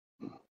brother,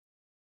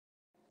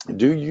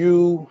 do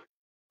you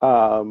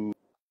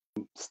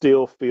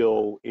still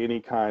feel any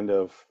kind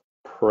of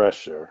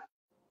pressure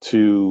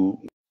to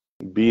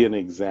be an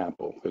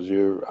example? Because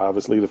you're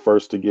obviously the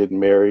first to get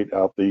married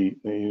out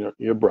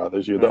your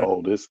brothers, you're the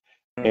oldest.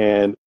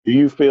 And do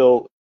you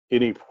feel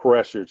any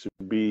pressure to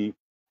be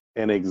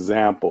an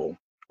example,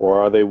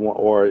 or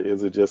or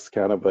is it just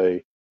kind of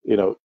a,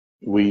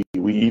 we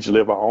each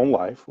live our own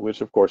life,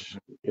 which of course,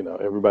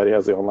 everybody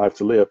has their own life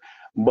to live.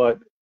 But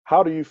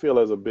how do you feel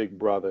as a big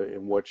brother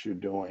in what you're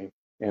doing,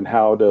 and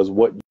how does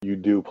what you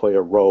do play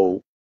a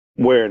role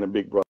wearing a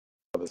big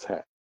brother's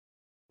hat?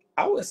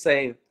 I would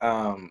say,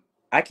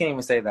 I can't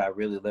even say that I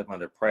really live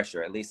under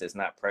pressure. At least it's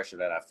not pressure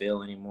that I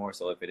feel anymore.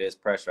 So if it is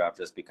pressure, I've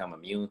just become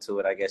immune to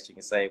it, I guess you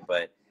can say.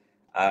 But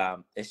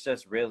It's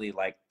just really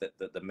like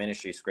the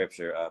ministry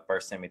scripture, 1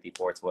 Timothy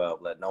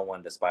 4:12. Let no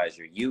one despise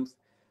your youth,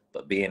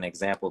 but be an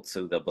example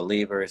to the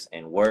believers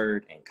in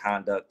word and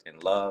conduct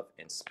and love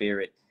and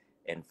spirit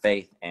and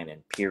faith and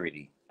in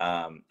purity.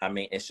 I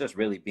mean, it's just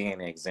really being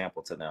an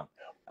example to them.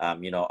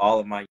 All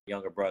of my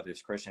younger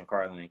brothers, Christian,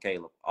 Carlin, and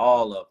Caleb,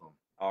 all of them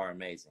are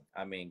amazing.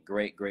 I mean,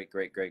 great, great,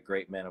 great, great,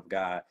 great men of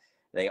God.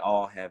 They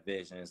all have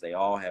visions. They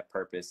all have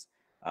purpose.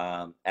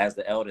 As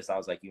the eldest, I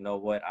was like, you know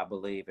what? I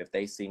believe if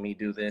they see me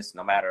do this,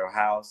 no matter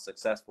how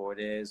successful it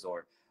is,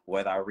 or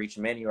whether I reach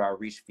many or I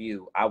reach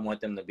few, I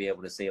want them to be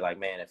able to see, like,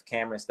 man, if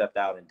Cameron stepped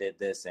out and did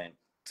this and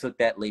took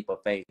that leap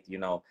of faith,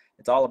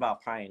 it's all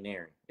about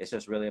pioneering. It's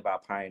just really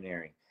about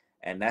pioneering.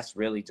 And that's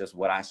really just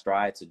what I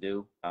strive to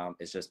do.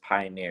 It's just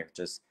pioneer,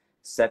 just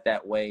set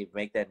that wave,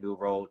 make that new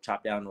road,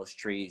 chop down those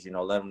trees,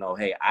 let them know,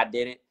 hey, I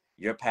did it.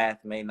 Your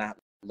path may not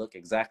look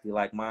exactly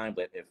like mine,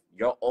 but if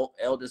your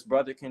eldest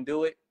brother can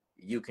do it,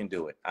 you can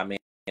do it. I mean,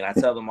 and I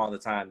tell them all the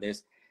time,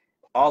 there's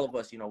all of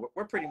us,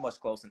 we're pretty much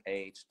close in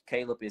age.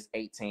 Caleb is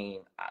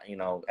 18,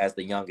 as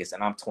the youngest,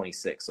 and I'm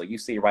 26. So you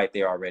see right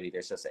there already,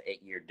 there's just an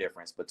 8-year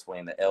difference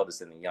between the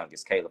eldest and the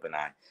youngest, Caleb and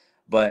I.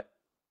 But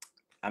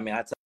I mean,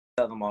 I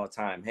tell them all the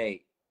time,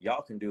 hey,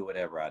 y'all can do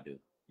whatever I do.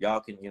 Y'all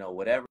can,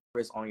 whatever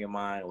is on your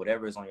mind,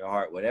 whatever is on your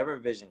heart, whatever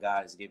vision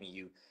God is giving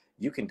you,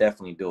 you can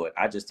definitely do it.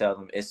 I just tell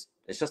them it's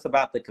just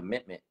about the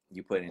commitment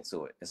you put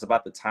into it. It's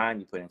about the time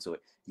you put into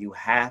it. You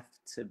have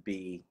to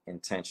be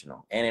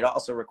intentional. And it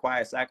also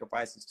requires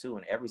sacrifices too.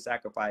 And every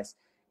sacrifice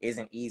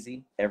isn't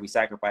easy. Every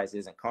sacrifice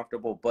isn't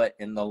comfortable. But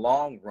in the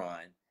long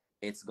run,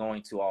 it's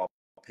going to all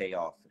pay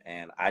off.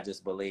 And I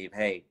just believe,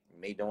 hey,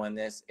 me doing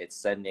this, it's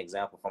setting the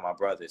example for my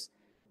brothers.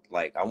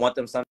 Like, I want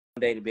them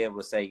someday to be able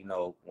to say,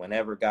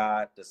 whenever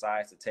God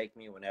decides to take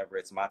me, whenever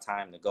it's my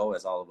time to go,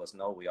 as all of us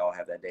know, we all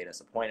have that day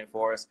that's appointed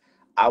for us.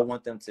 I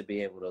want them to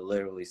be able to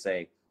literally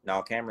say,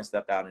 no, Cameron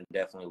stepped out and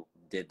definitely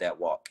did that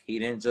walk. He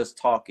didn't just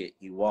talk it,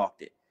 he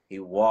walked it. He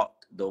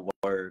walked the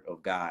word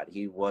of God.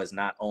 He was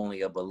not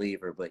only a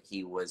believer, but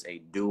he was a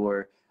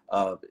doer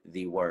of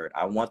the word.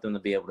 I want them to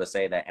be able to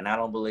say that. And I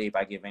don't believe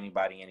I give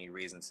anybody any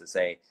reasons to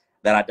say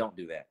that I don't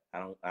do that.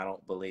 I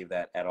don't believe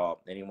that at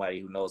all.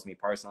 Anybody who knows me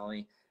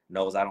personally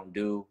knows I don't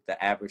do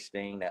the average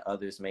thing that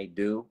others may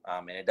do.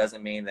 And it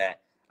doesn't mean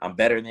that I'm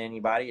better than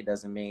anybody. It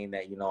doesn't mean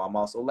that, I'm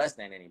also less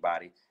than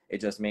anybody. It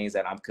just means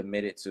that I'm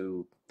committed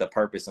to the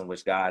purpose in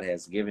which God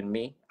has given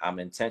me. I'm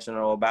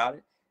intentional about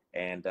it.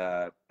 And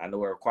I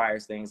know it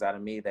requires things out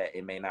of me that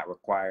it may not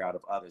require out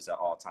of others at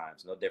all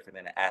times. No different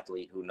than an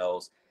athlete who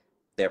knows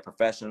they're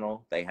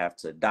professional. They have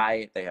to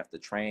diet. They have to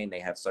train.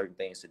 They have certain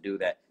things to do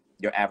that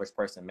your average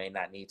person may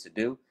not need to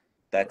do.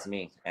 That's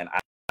me. And I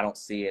don't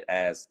see it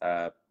as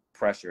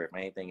pressure. If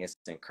anything, it's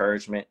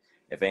encouragement.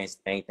 If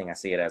anything, I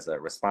see it as a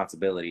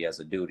responsibility, as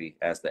a duty,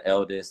 as the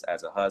eldest,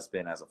 as a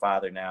husband, as a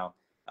father now,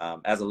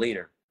 as a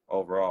leader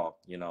overall.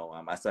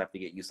 I still have to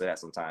get used to that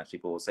sometimes.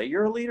 People will say,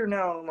 you're a leader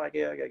now. I'm like,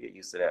 yeah, I got to get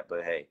used to that.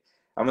 But hey,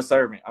 I'm a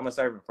servant. I'm a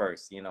servant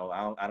first.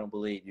 I don't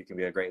believe you can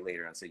be a great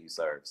leader until you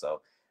serve.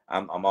 So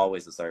I'm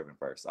always a servant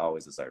first,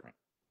 always a servant.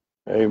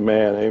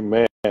 Amen.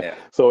 Amen. Yeah.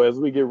 So as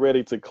we get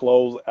ready to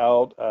close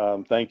out,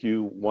 thank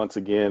you once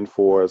again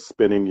for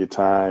spending your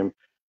time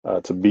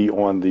to be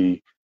on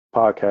the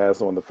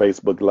podcast, on the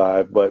Facebook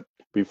Live. But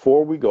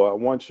before we go, I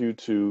want you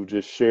to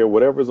just share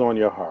whatever's on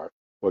your heart,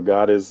 what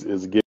God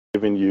is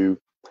giving you.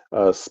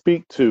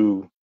 Speak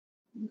to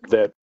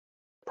that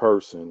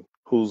person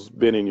who's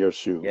been in your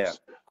Yeah. shoes,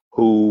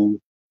 who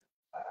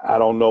I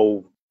don't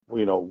know,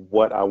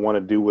 what I want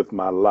to do with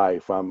my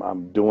life.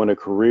 I'm doing a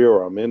career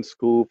or I'm in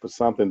school for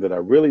something that I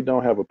really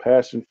don't have a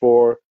passion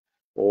for,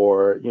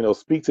 or,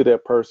 speak to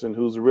that person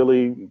who's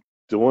really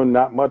doing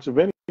not much of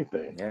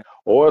anything, Yeah.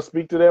 or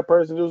speak to that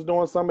person who's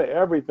doing some of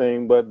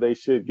everything, but they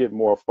should get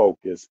more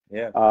focused.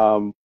 Yeah.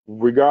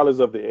 Regardless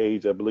of the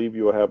age, I believe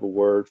you'll have a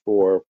word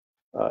for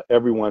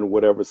everyone,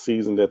 whatever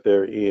season that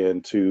they're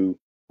in, to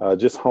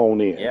just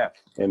hone in Yeah.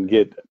 and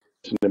get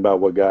about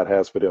what God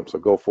has for them. So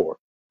go for it.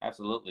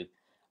 Absolutely.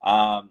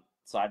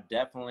 So I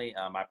definitely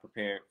I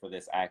prepared for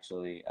this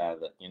actually.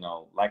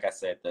 Like I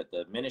said,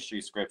 the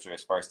ministry scripture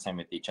is 1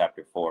 Timothy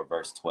chapter 4,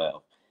 verse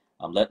 12.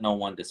 Let no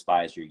one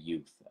despise your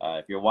youth.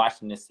 If you're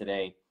watching this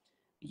today,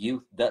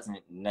 youth doesn't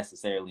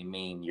necessarily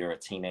mean you're a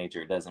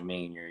teenager. It doesn't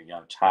mean you're a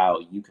young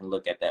child. You can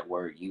look at that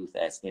word youth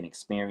as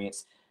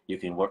inexperience. You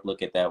can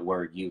look at that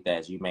word youth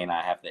as you may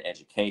not have the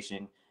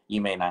education.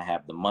 You may not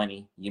have the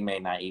money. You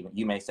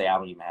may say, I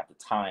don't even have the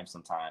time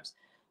sometimes.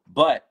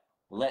 But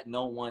let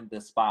no one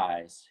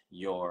despise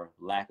your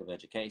lack of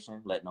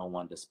education. Let no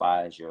one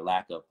despise your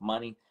lack of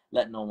money.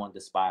 Let no one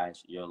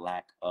despise your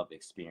lack of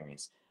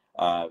experience.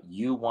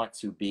 You want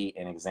to be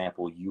an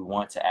example. You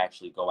want to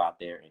actually go out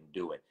there and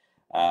do it.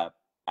 I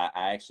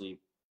actually,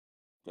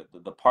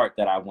 the part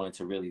that I wanted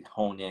to really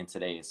hone in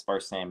today is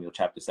 1 Samuel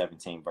chapter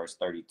 17,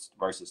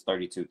 verses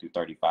 32 through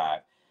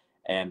 35.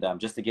 And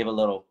just to give a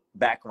little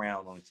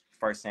background on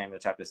 1 Samuel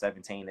chapter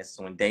 17, this is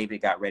when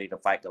David got ready to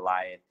fight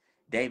Goliath.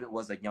 David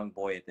was a young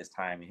boy at this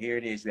time. And here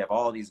it is. You have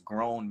all these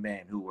grown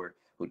men who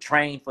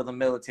trained for the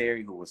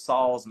military, who were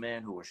Saul's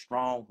men, who were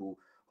strong, who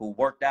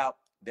worked out.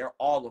 They're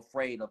all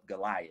afraid of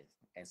Goliath.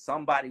 And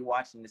somebody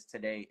watching this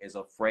today is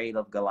afraid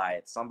of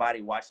Goliath.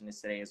 Somebody watching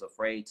this today is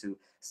afraid to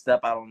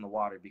step out on the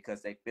water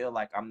because they feel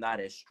like I'm not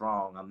as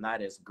strong. I'm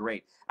not as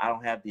great. I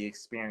don't have the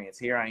experience.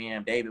 Here I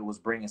am. David was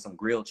bringing some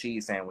grilled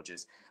cheese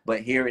sandwiches.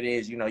 But here it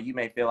is. You know, you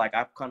may feel like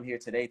I've come here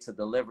today to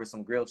deliver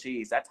some grilled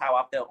cheese. That's how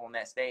I felt on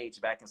that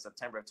stage back in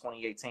September of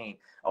 2018.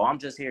 Oh, I'm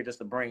just here just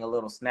to bring a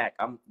little snack.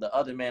 The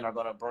other men are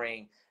going to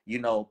bring, you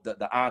know,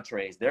 the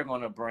entrees. They're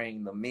going to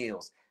bring the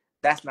meals.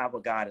 That's not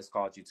what God has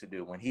called you to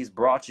do. When he's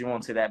brought you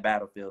onto that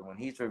battlefield, when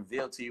he's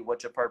revealed to you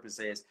what your purpose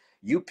is,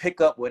 you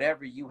pick up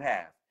whatever you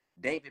have.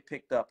 David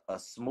picked up a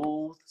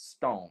smooth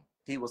stone.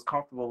 He was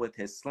comfortable with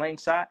his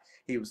slingshot.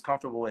 He was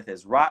comfortable with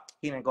his rock.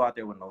 He didn't go out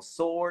there with no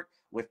sword,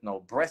 with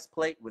no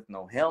breastplate, with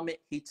no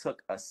helmet. He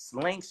took a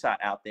slingshot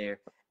out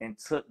there and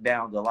took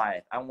down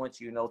Goliath. I want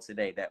you to know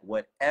today that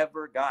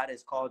whatever God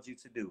has called you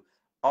to do,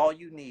 all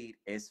you need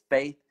is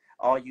faith.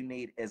 All you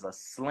need is a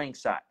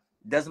slingshot.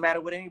 Doesn't matter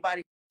what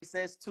anybody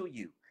says to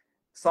you.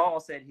 Saul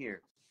said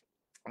here,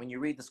 when you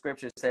read the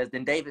scripture, it says,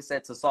 then David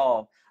said to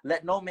Saul,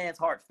 let no man's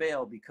heart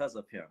fail because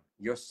of him.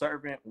 Your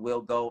servant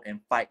will go and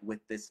fight with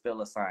this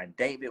Philistine.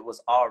 David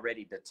was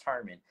already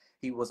determined.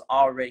 He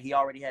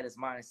already had his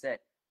mind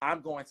set.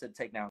 I'm going to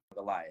take down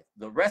Goliath.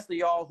 The rest of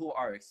y'all who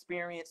are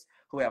experienced,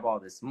 who have all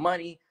this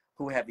money,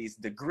 who have these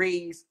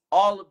degrees,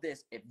 all of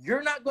this, if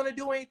you're not going to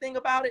do anything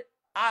about it,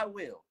 I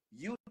will.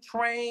 You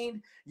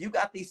trained, you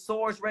got these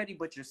swords ready,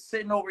 but you're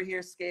sitting over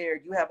here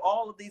scared. You have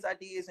all of these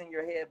ideas in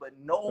your head, but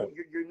no,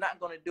 you're not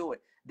going to do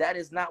it. That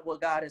is not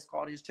what God has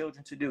called his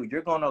children to do.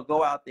 You're going to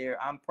go out there.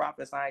 I'm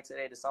prophesying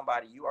today to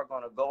somebody. You are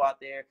going to go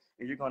out there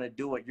and you're going to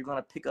do it. You're going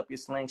to pick up your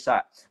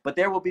slingshot. But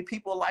there will be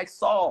people like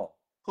Saul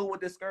who will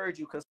discourage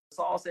you, because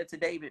Saul said to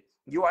David,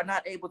 you are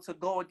not able to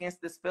go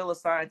against this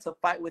Philistine to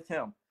fight with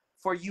him,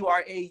 for you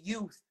are a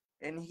youth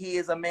and he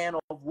is a man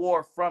of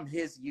war from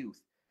his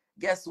youth.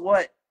 Guess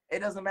what? It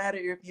doesn't matter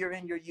if you're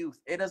in your youth.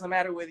 It doesn't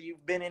matter whether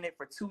you've been in it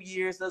for 2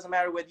 years. It doesn't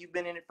matter whether you've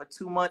been in it for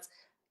 2 months.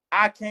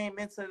 I came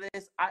into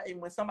this.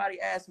 When somebody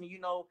asked me, you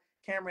know,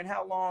 Cameron,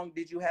 how long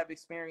did you have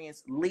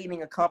experience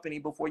leading a company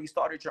before you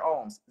started your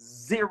own?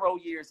 0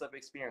 years of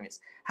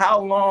experience. How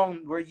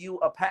long were you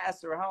a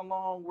pastor? How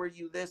long were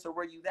you this or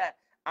were you that?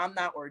 I'm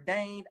not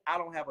ordained. I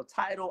don't have a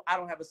title. I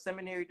don't have a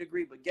seminary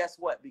degree. But guess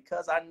what?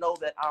 Because I know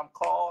that I'm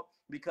called,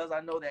 because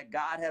I know that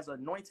God has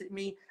anointed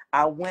me,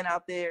 I went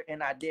out there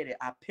and I did it.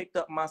 I picked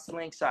up my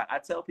slingshot. I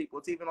tell people,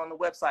 it's even on the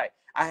website.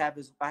 I have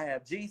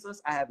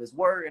Jesus, I have his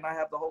word, and I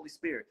have the Holy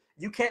Spirit.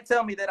 You can't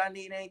tell me that I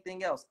need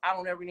anything else. I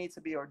don't ever need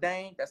to be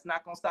ordained. That's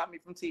not going to stop me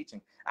from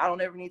teaching. I don't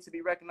ever need to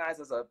be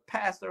recognized as a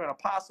pastor, an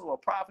apostle, a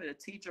prophet, a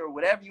teacher, or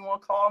whatever you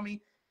want to call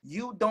me.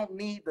 You don't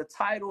need the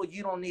title.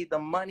 You don't need the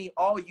money.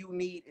 All you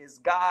need is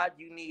God.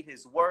 You need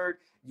his word.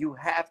 You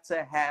have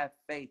to have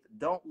faith.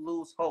 Don't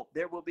lose hope.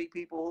 There will be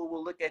people who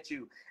will look at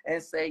you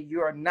and say,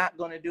 you are not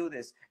going to do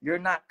this. You're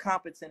not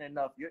competent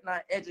enough. You're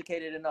not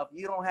educated enough.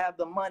 You don't have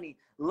the money.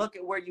 Look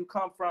at where you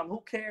come from.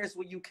 Who cares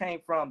where you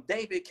came from?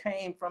 David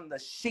came from the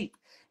sheep.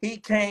 He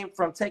came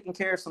from taking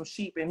care of some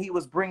sheep, and he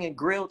was bringing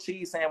grilled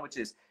cheese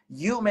sandwiches.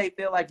 You may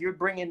feel like you're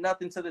bringing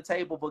nothing to the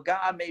table, but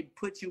God may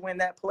put you in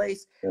that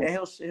place, and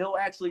he'll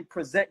actually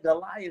present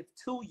Goliath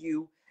to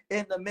you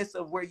in the midst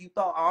of where you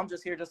thought, oh, I'm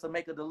just here just to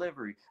make a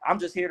delivery. I'm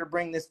just here to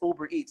bring this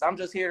Uber Eats. I'm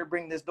just here to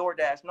bring this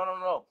DoorDash.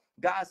 No.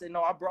 God said,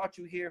 no, I brought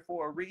you here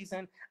for a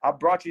reason. I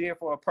brought you here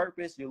for a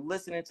purpose. You're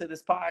listening to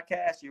this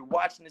podcast. You're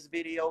watching this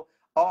video,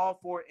 all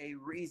for a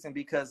reason,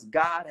 because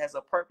God has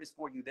a purpose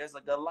for you. There's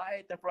a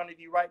Goliath in front of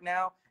you right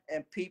now,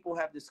 and people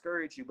have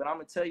discouraged you. But I'm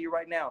going to tell you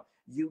right now,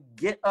 you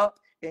get up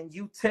and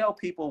you tell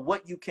people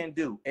what you can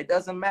do. It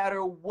doesn't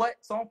matter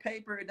what's on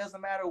paper. It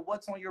doesn't matter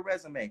what's on your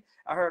resume.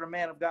 I heard a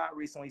man of God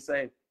recently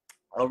say,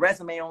 a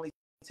resume only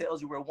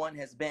tells you where one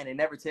has been. It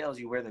never tells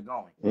you where they're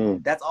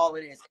going. That's all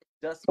it is.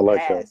 It's just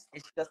past.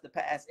 It's just the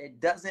past. It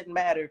doesn't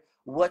matter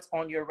what's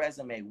on your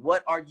resume.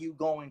 What are you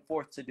going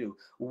forth to do?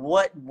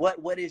 What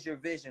is your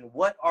vision?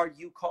 What are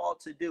you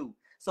called to do?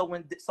 So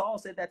when Saul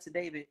said that to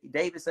David,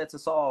 David said to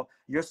Saul,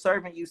 your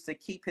servant used to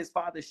keep his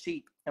father's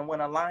sheep, and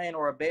when a lion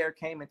or a bear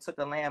came and took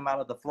a lamb out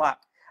of the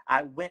flock,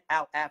 I went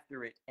out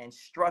after it and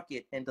struck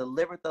it and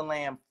delivered the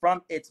lamb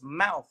from its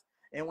mouth.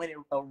 And when it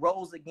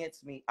arose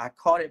against me, I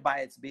caught it by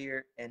its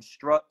beard and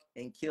struck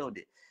and killed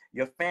it.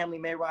 Your family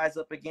may rise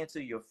up against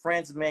you. Your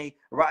friends may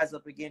rise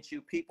up against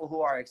you. People who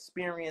are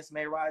experienced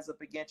may rise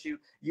up against you.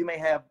 You may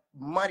have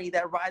money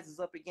that rises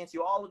up against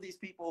you. All of these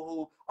people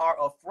who are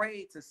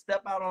afraid to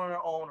step out on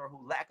their own or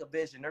who lack a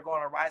vision, they're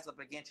going to rise up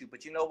against you.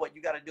 But you know what?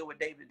 You got to do what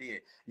David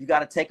did. You got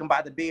to take him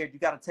by the beard. You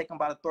got to take him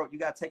by the throat. You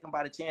got to take him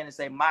by the chin and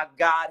say, my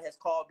God has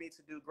called me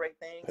to do great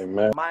things.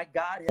 Amen. My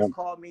God has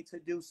called me to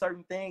do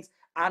certain things.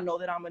 I know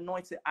that I'm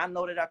anointed. I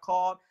know that I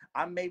called.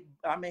 I may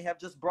have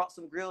just brought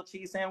some grilled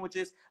cheese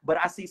sandwiches, but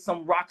I see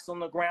some rocks on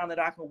the ground that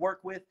I can work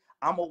with.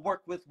 I'm going to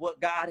work with what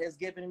God has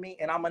given me,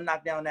 and I'm going to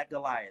knock down that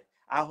Goliath.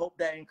 I hope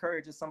that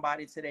encourages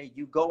somebody today.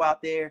 You go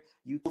out there,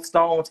 you throw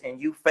stones,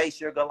 and you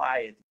face your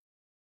Goliath.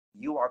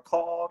 You are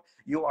called,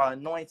 you are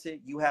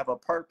anointed, you have a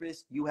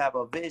purpose, you have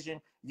a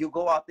vision. You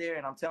go out there,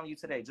 and I'm telling you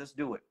today, just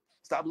do it.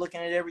 Stop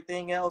looking at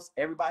everything else.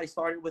 Everybody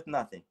started with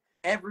nothing.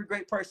 Every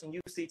great person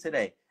you see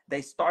today,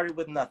 they started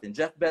with nothing.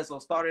 Jeff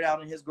Bezos started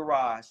out in his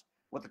garage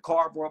with a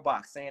cardboard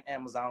box saying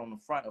Amazon on the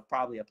front of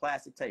probably a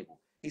plastic table.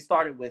 He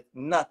started with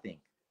nothing.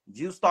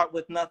 You start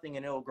with nothing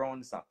and it will grow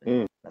into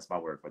something. That's my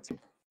word for today.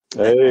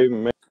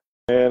 Amen.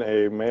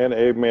 Amen.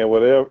 Amen.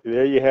 Whatever.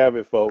 There you have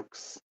it,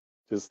 folks.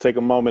 Just take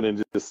a moment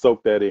and just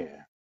soak that in.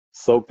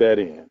 Soak that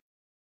in.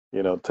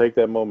 You know, take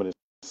that moment and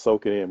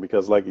soak it in,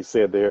 because like you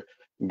said there,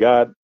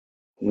 God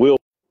will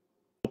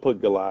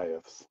put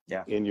Goliaths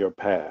in your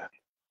path.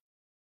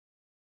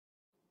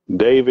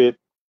 David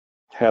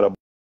had a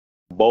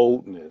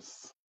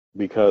boldness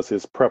because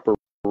his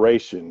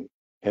preparation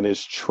and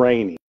his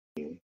training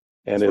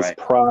and his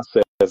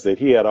process that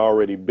he had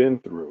already been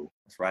through.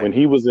 When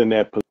he was in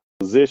that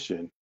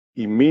position,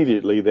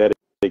 immediately that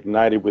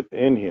ignited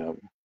within him,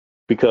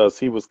 because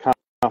he was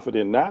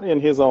confident not in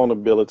his own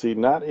ability,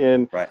 not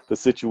in the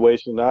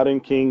situation, not in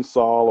King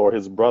Saul or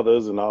his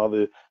brothers and all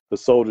the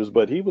soldiers,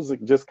 but he was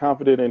just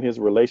confident in his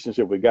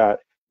relationship with God.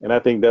 And I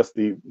think that's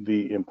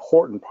the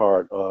important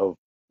part of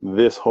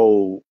this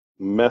whole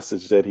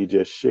message that he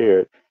just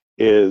shared,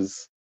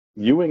 is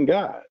you and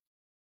God.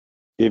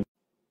 If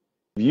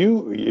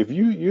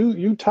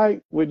you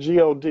tight with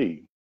God,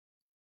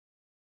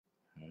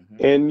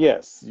 and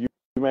yes, you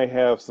may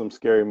have some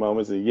scary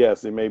moments, and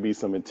yes, it may be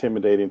some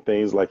intimidating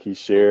things like he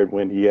shared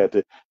when he had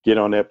to get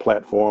on that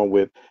platform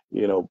with,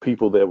 you know,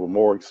 people that were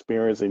more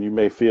experienced, and you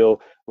may feel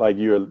like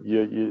you're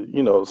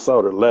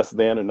sort of less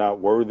than or not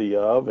worthy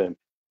of. And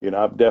you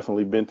know, I've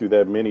definitely been through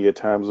that many a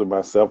times with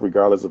myself,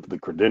 regardless of the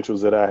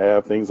credentials that I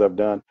have, things I've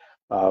done.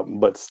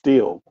 But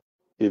still,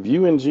 if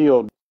you in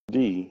God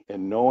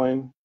and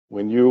knowing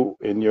when you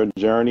in your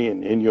journey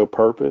and in your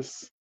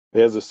purpose,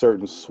 there's a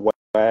certain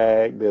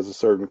swag, there's a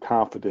certain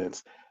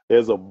confidence,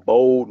 there's a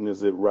boldness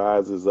that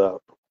rises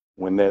up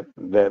when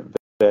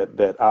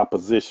that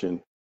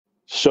opposition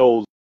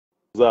shows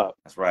up.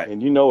 That's right.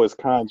 And you know it's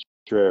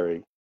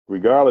contrary,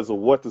 regardless of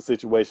what the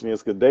situation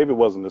is, because David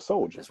wasn't a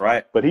soldier. That's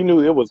right. But he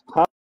knew it was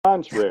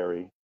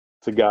contrary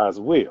to God's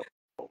will.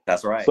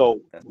 That's right.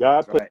 So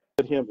God put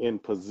him in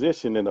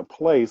position in a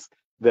place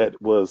that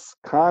was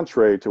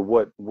contrary to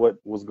what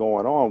was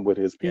going on with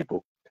his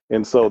people.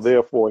 And so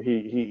therefore he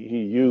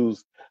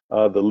used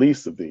the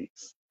least of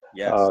these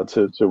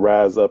to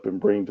rise up and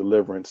bring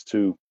deliverance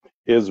to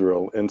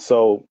Israel. And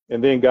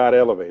then God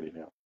elevated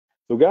him.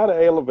 So God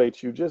will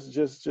elevate you.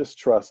 Just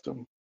trust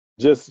him.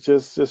 Just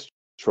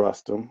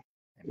trust him.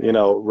 Amen. You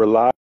know,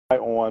 rely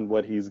on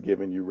what he's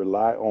given you.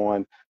 Rely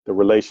on the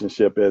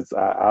relationship. As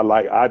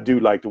I do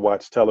like to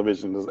watch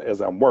television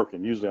as I'm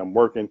working. Usually I'm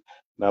working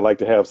and I like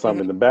to have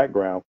something in the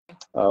background.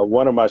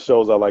 One of my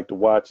shows I like to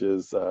watch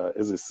is it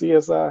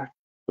CSI?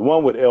 The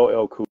one with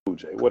LL Cool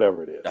J,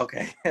 whatever it is.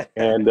 Okay.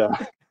 And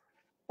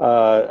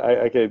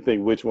I can't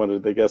think which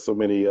one. They got so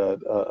many of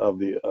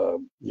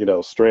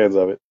the strands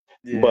of it.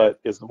 Yeah. But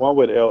it's the one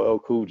with LL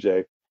Cool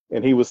J,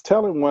 and he was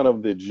telling one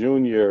of the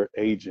junior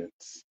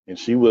agents, and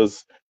she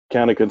was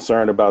kind of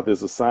concerned about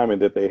this assignment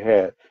that they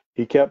had.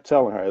 He kept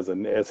telling her,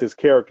 as his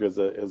character as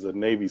a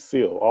Navy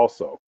SEAL,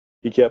 also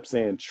he kept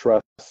saying,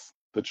 "Trust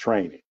the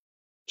training,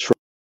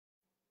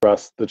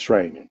 trust the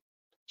training."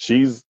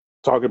 She's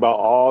talking about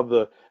all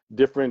the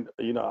different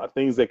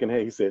things that can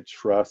happen. He said,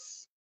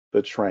 "Trust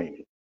the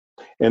training."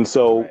 And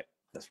so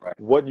That's right.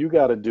 What you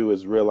got to do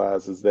is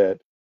realize is that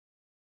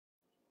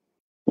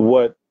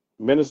what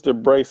Minister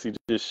Bracey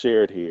just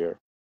shared here,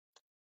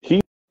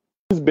 he's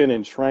been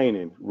in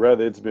training,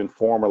 whether it's been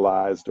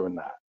formalized or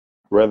not,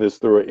 whether it's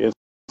through an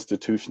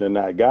institution or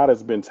not. God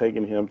has been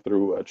taking him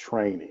through a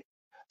training.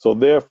 So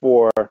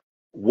therefore,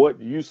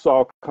 what you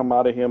saw come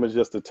out of him is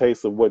just a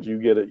taste of what you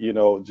get,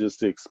 just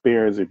to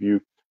experience if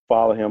you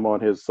follow him on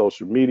his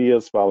social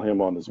medias, follow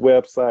him on his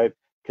website,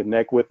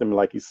 connect with him.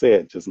 Like he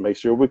said, just make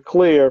sure we're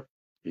clear.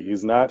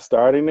 He's not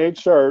starting a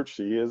church.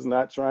 He is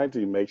not trying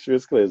to. Make sure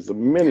it's clear. It's a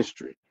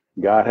ministry.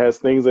 God has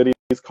things that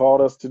he's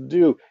called us to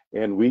do,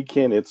 and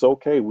it's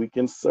okay. We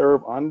can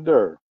serve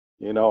under,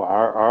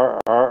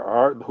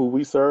 our who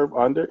we serve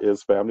under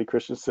is Family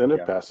Christian Center,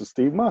 Pastor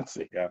Steve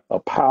Muncie, a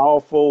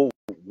powerful,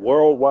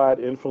 worldwide,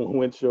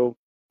 influential,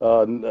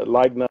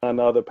 like none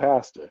other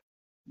pastor.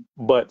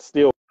 But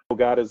still,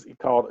 God has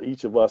called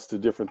each of us to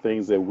different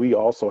things that we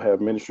also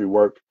have ministry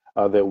work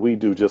that we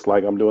do, just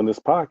like I'm doing this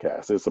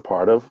podcast. It's a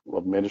part of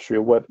ministry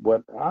of what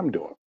I'm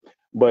doing.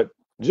 But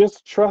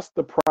just trust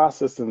the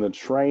process and the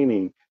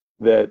training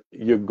that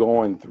you're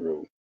going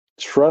through.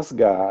 Trust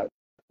God,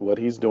 what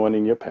he's doing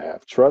in your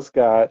path. Trust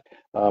God,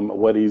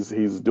 what he's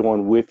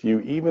doing with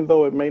you, even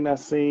though it may not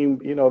seem,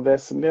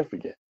 that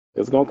significant.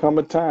 There's going to come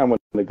a time when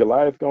the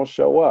Goliath going to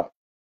show up.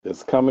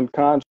 It's coming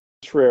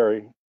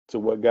contrary to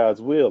what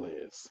God's will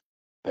is.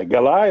 The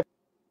Goliath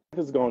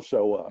is going to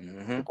show up.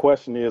 Mm-hmm. The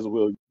question is,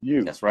 will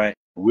you? That's right.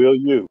 Will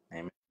you?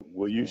 Amen.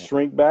 Will you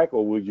shrink back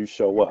or will you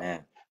show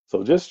Amen. up?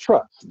 So just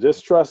trust,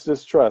 just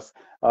trust.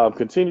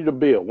 Continue to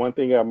build. One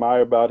thing I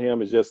admire about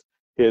him is just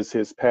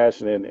his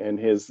passion and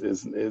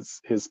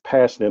his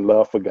passion and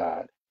love for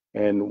God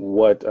and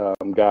what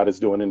God is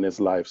doing in his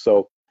life.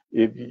 So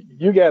if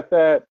you got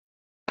that,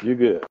 you're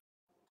good.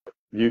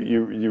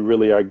 You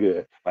really are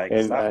good. Like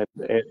And, stop.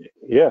 and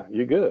yeah,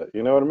 you're good.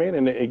 You know what I mean?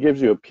 And it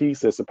gives you a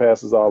peace that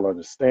surpasses all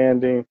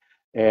understanding,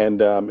 and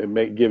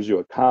gives you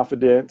a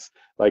confidence.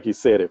 Like you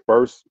said, at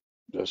first,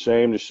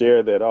 ashamed to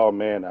share that. Oh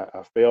man,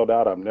 I failed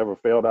out. I've never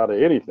failed out of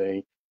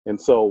anything,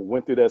 and so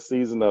went through that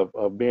season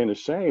of being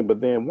ashamed. But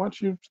then once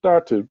you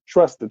start to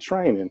trust the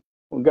training,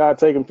 when God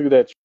take him through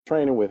that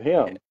training with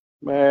Yeah, him,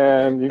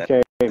 man, you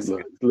can't that's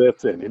good.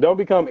 listen. You don't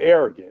become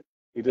arrogant.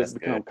 You That's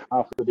just good, become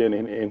confident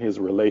in his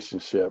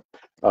relationship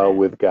man.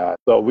 with God.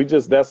 So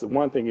that's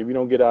one thing. If you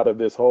don't get out of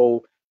this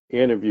whole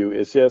interview,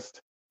 it's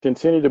just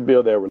continue to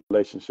build that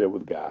relationship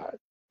with God.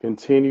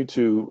 Continue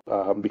to,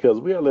 because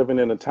we are living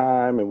in a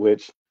time in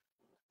which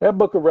that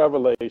book of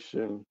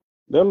Revelation,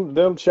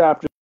 them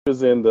chapters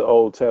in the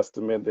Old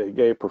Testament that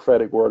gave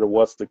prophetic word of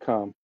what's to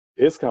come,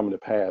 it's coming to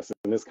pass,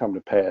 and it's coming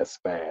to pass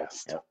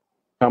fast. Yep.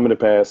 Coming to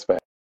pass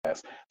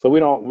fast. So we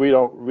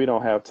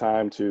don't have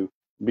time to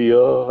be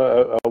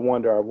I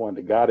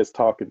wonder. God is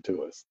talking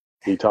to us.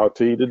 He talked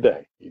to you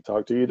today. He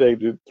talked to you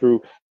today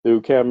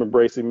through Cameron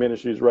Bracey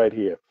Ministries right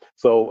here.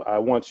 So I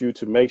want you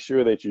to make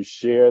sure that you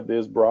share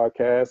this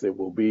broadcast. It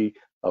will be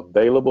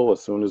available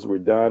as soon as we're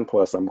done.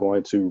 Plus, I'm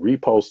going to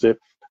repost it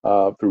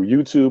through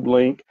YouTube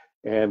link,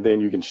 and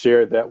then you can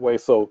share it that way.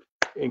 So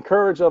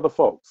encourage other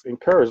folks.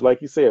 Encourage, like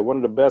you said, one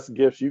of the best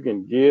gifts you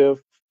can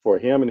give for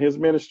him and his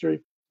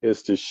ministry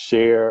is to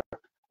share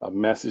a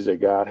message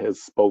that God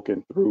has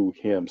spoken through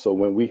him. So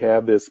when we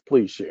have this,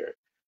 please share it.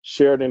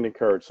 Share it and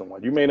encourage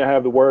someone. You may not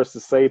have the words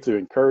to say to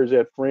encourage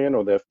that friend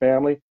or that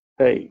family.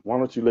 Hey, why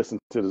don't you listen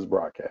to this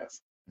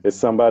broadcast? It's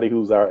somebody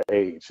who's our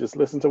age. Just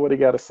listen to what he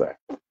got to say.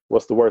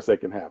 What's the worst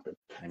that can happen?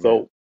 Amen.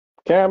 So,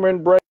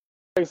 Cameron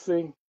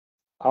Bracey,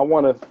 I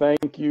want to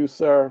thank you,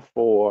 sir,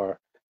 for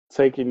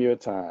taking your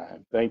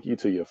time. Thank you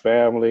to your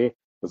family,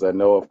 because I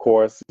know, of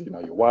course,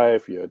 your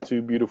wife, your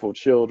two beautiful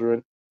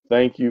children.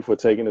 Thank you for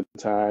taking the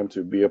time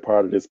to be a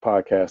part of this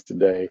podcast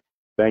today.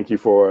 Thank you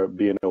for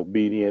being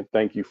obedient.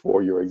 Thank you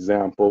for your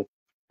example.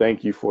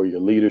 Thank you for your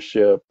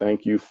leadership.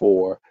 Thank you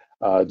for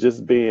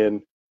just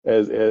being,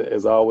 as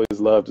I always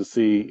love to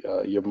see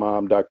your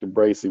mom, Dr.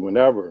 Bracey,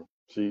 whenever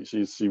she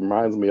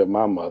reminds me of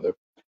my mother,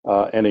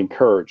 an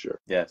encourager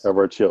Yes. of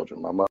her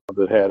children. My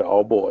mother had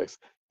all boys,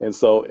 and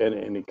so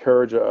an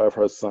encourager of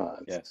her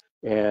sons. Yes.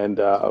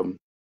 And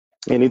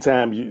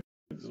anytime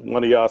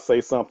one of y'all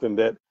say something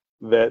that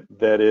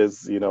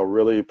is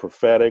really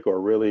prophetic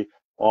or really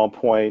on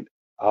point,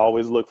 I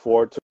always look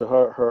forward to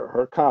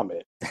her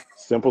comment.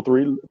 Simple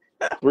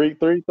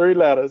three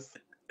letters,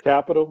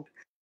 capital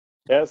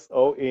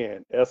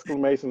SON,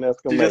 exclamation, She just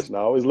exclamation. I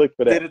always look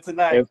for did that. it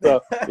tonight. And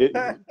so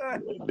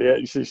yeah,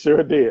 she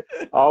sure did.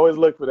 I always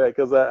look for that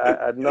because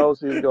I know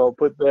she's gonna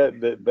put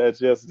that's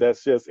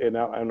just and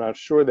I'm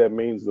sure that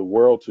means the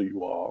world to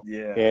you all.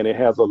 Yeah. And it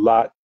has a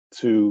lot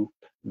to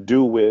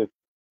do with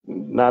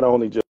not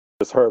only just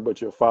her, but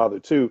your father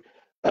too.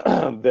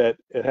 That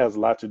it has a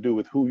lot to do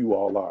with who you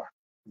all are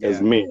as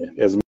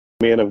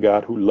men of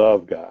God who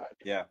love God.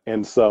 Yeah.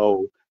 And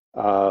so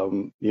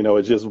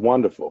it's just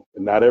wonderful.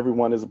 Not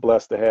everyone is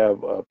blessed to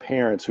have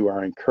parents who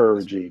are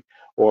encouraging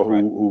or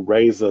who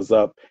raise us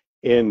up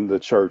in the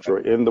church or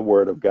in the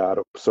Word of God,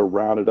 or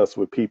surrounded us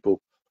with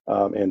people,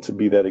 and to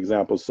be that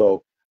example.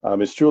 So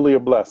it's truly a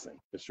blessing.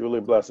 It's truly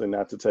a blessing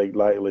not to take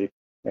lightly.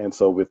 And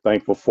so we're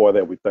thankful for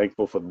that. We're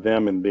thankful for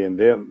them and being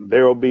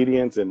their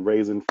obedience and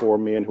raising four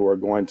men who are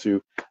going to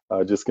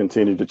just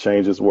continue to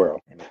change this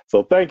world.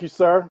 So thank you,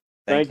 sir.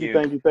 Thank you.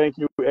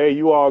 Hey,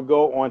 you all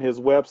go on his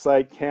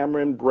website,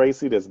 Cameron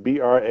Bracey, that's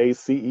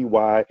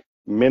BRACEY,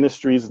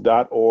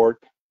 ministries.org.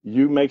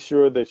 You make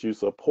sure that you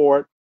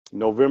support.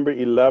 November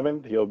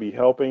 11th, he'll be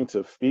helping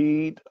to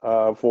feed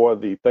for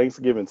the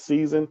Thanksgiving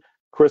season.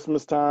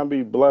 Christmas time,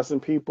 be blessing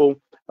people,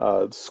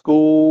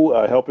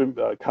 school, helping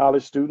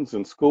college students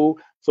in school.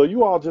 So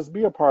you all just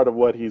be a part of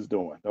what he's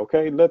doing,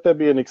 okay? Let that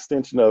be an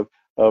extension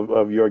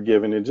of your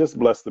giving, and just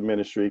bless the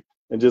ministry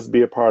and just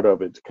be a part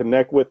of it.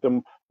 Connect with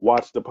them,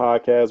 watch the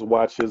podcast,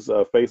 watch his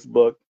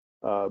Facebook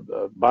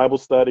Bible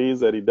studies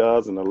that he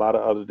does, and a lot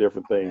of other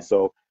different things.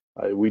 So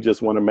we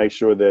just want to make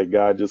sure that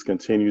God just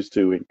continues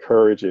to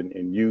encourage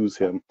and use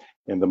him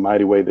in the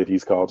mighty way that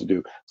he's called to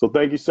do. So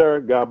thank you,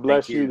 sir. God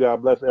bless you.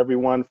 God bless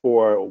everyone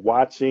for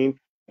watching,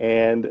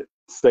 and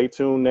stay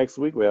tuned next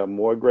week. We have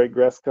more great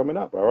guests coming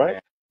up. All right.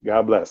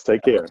 God bless.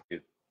 Take care.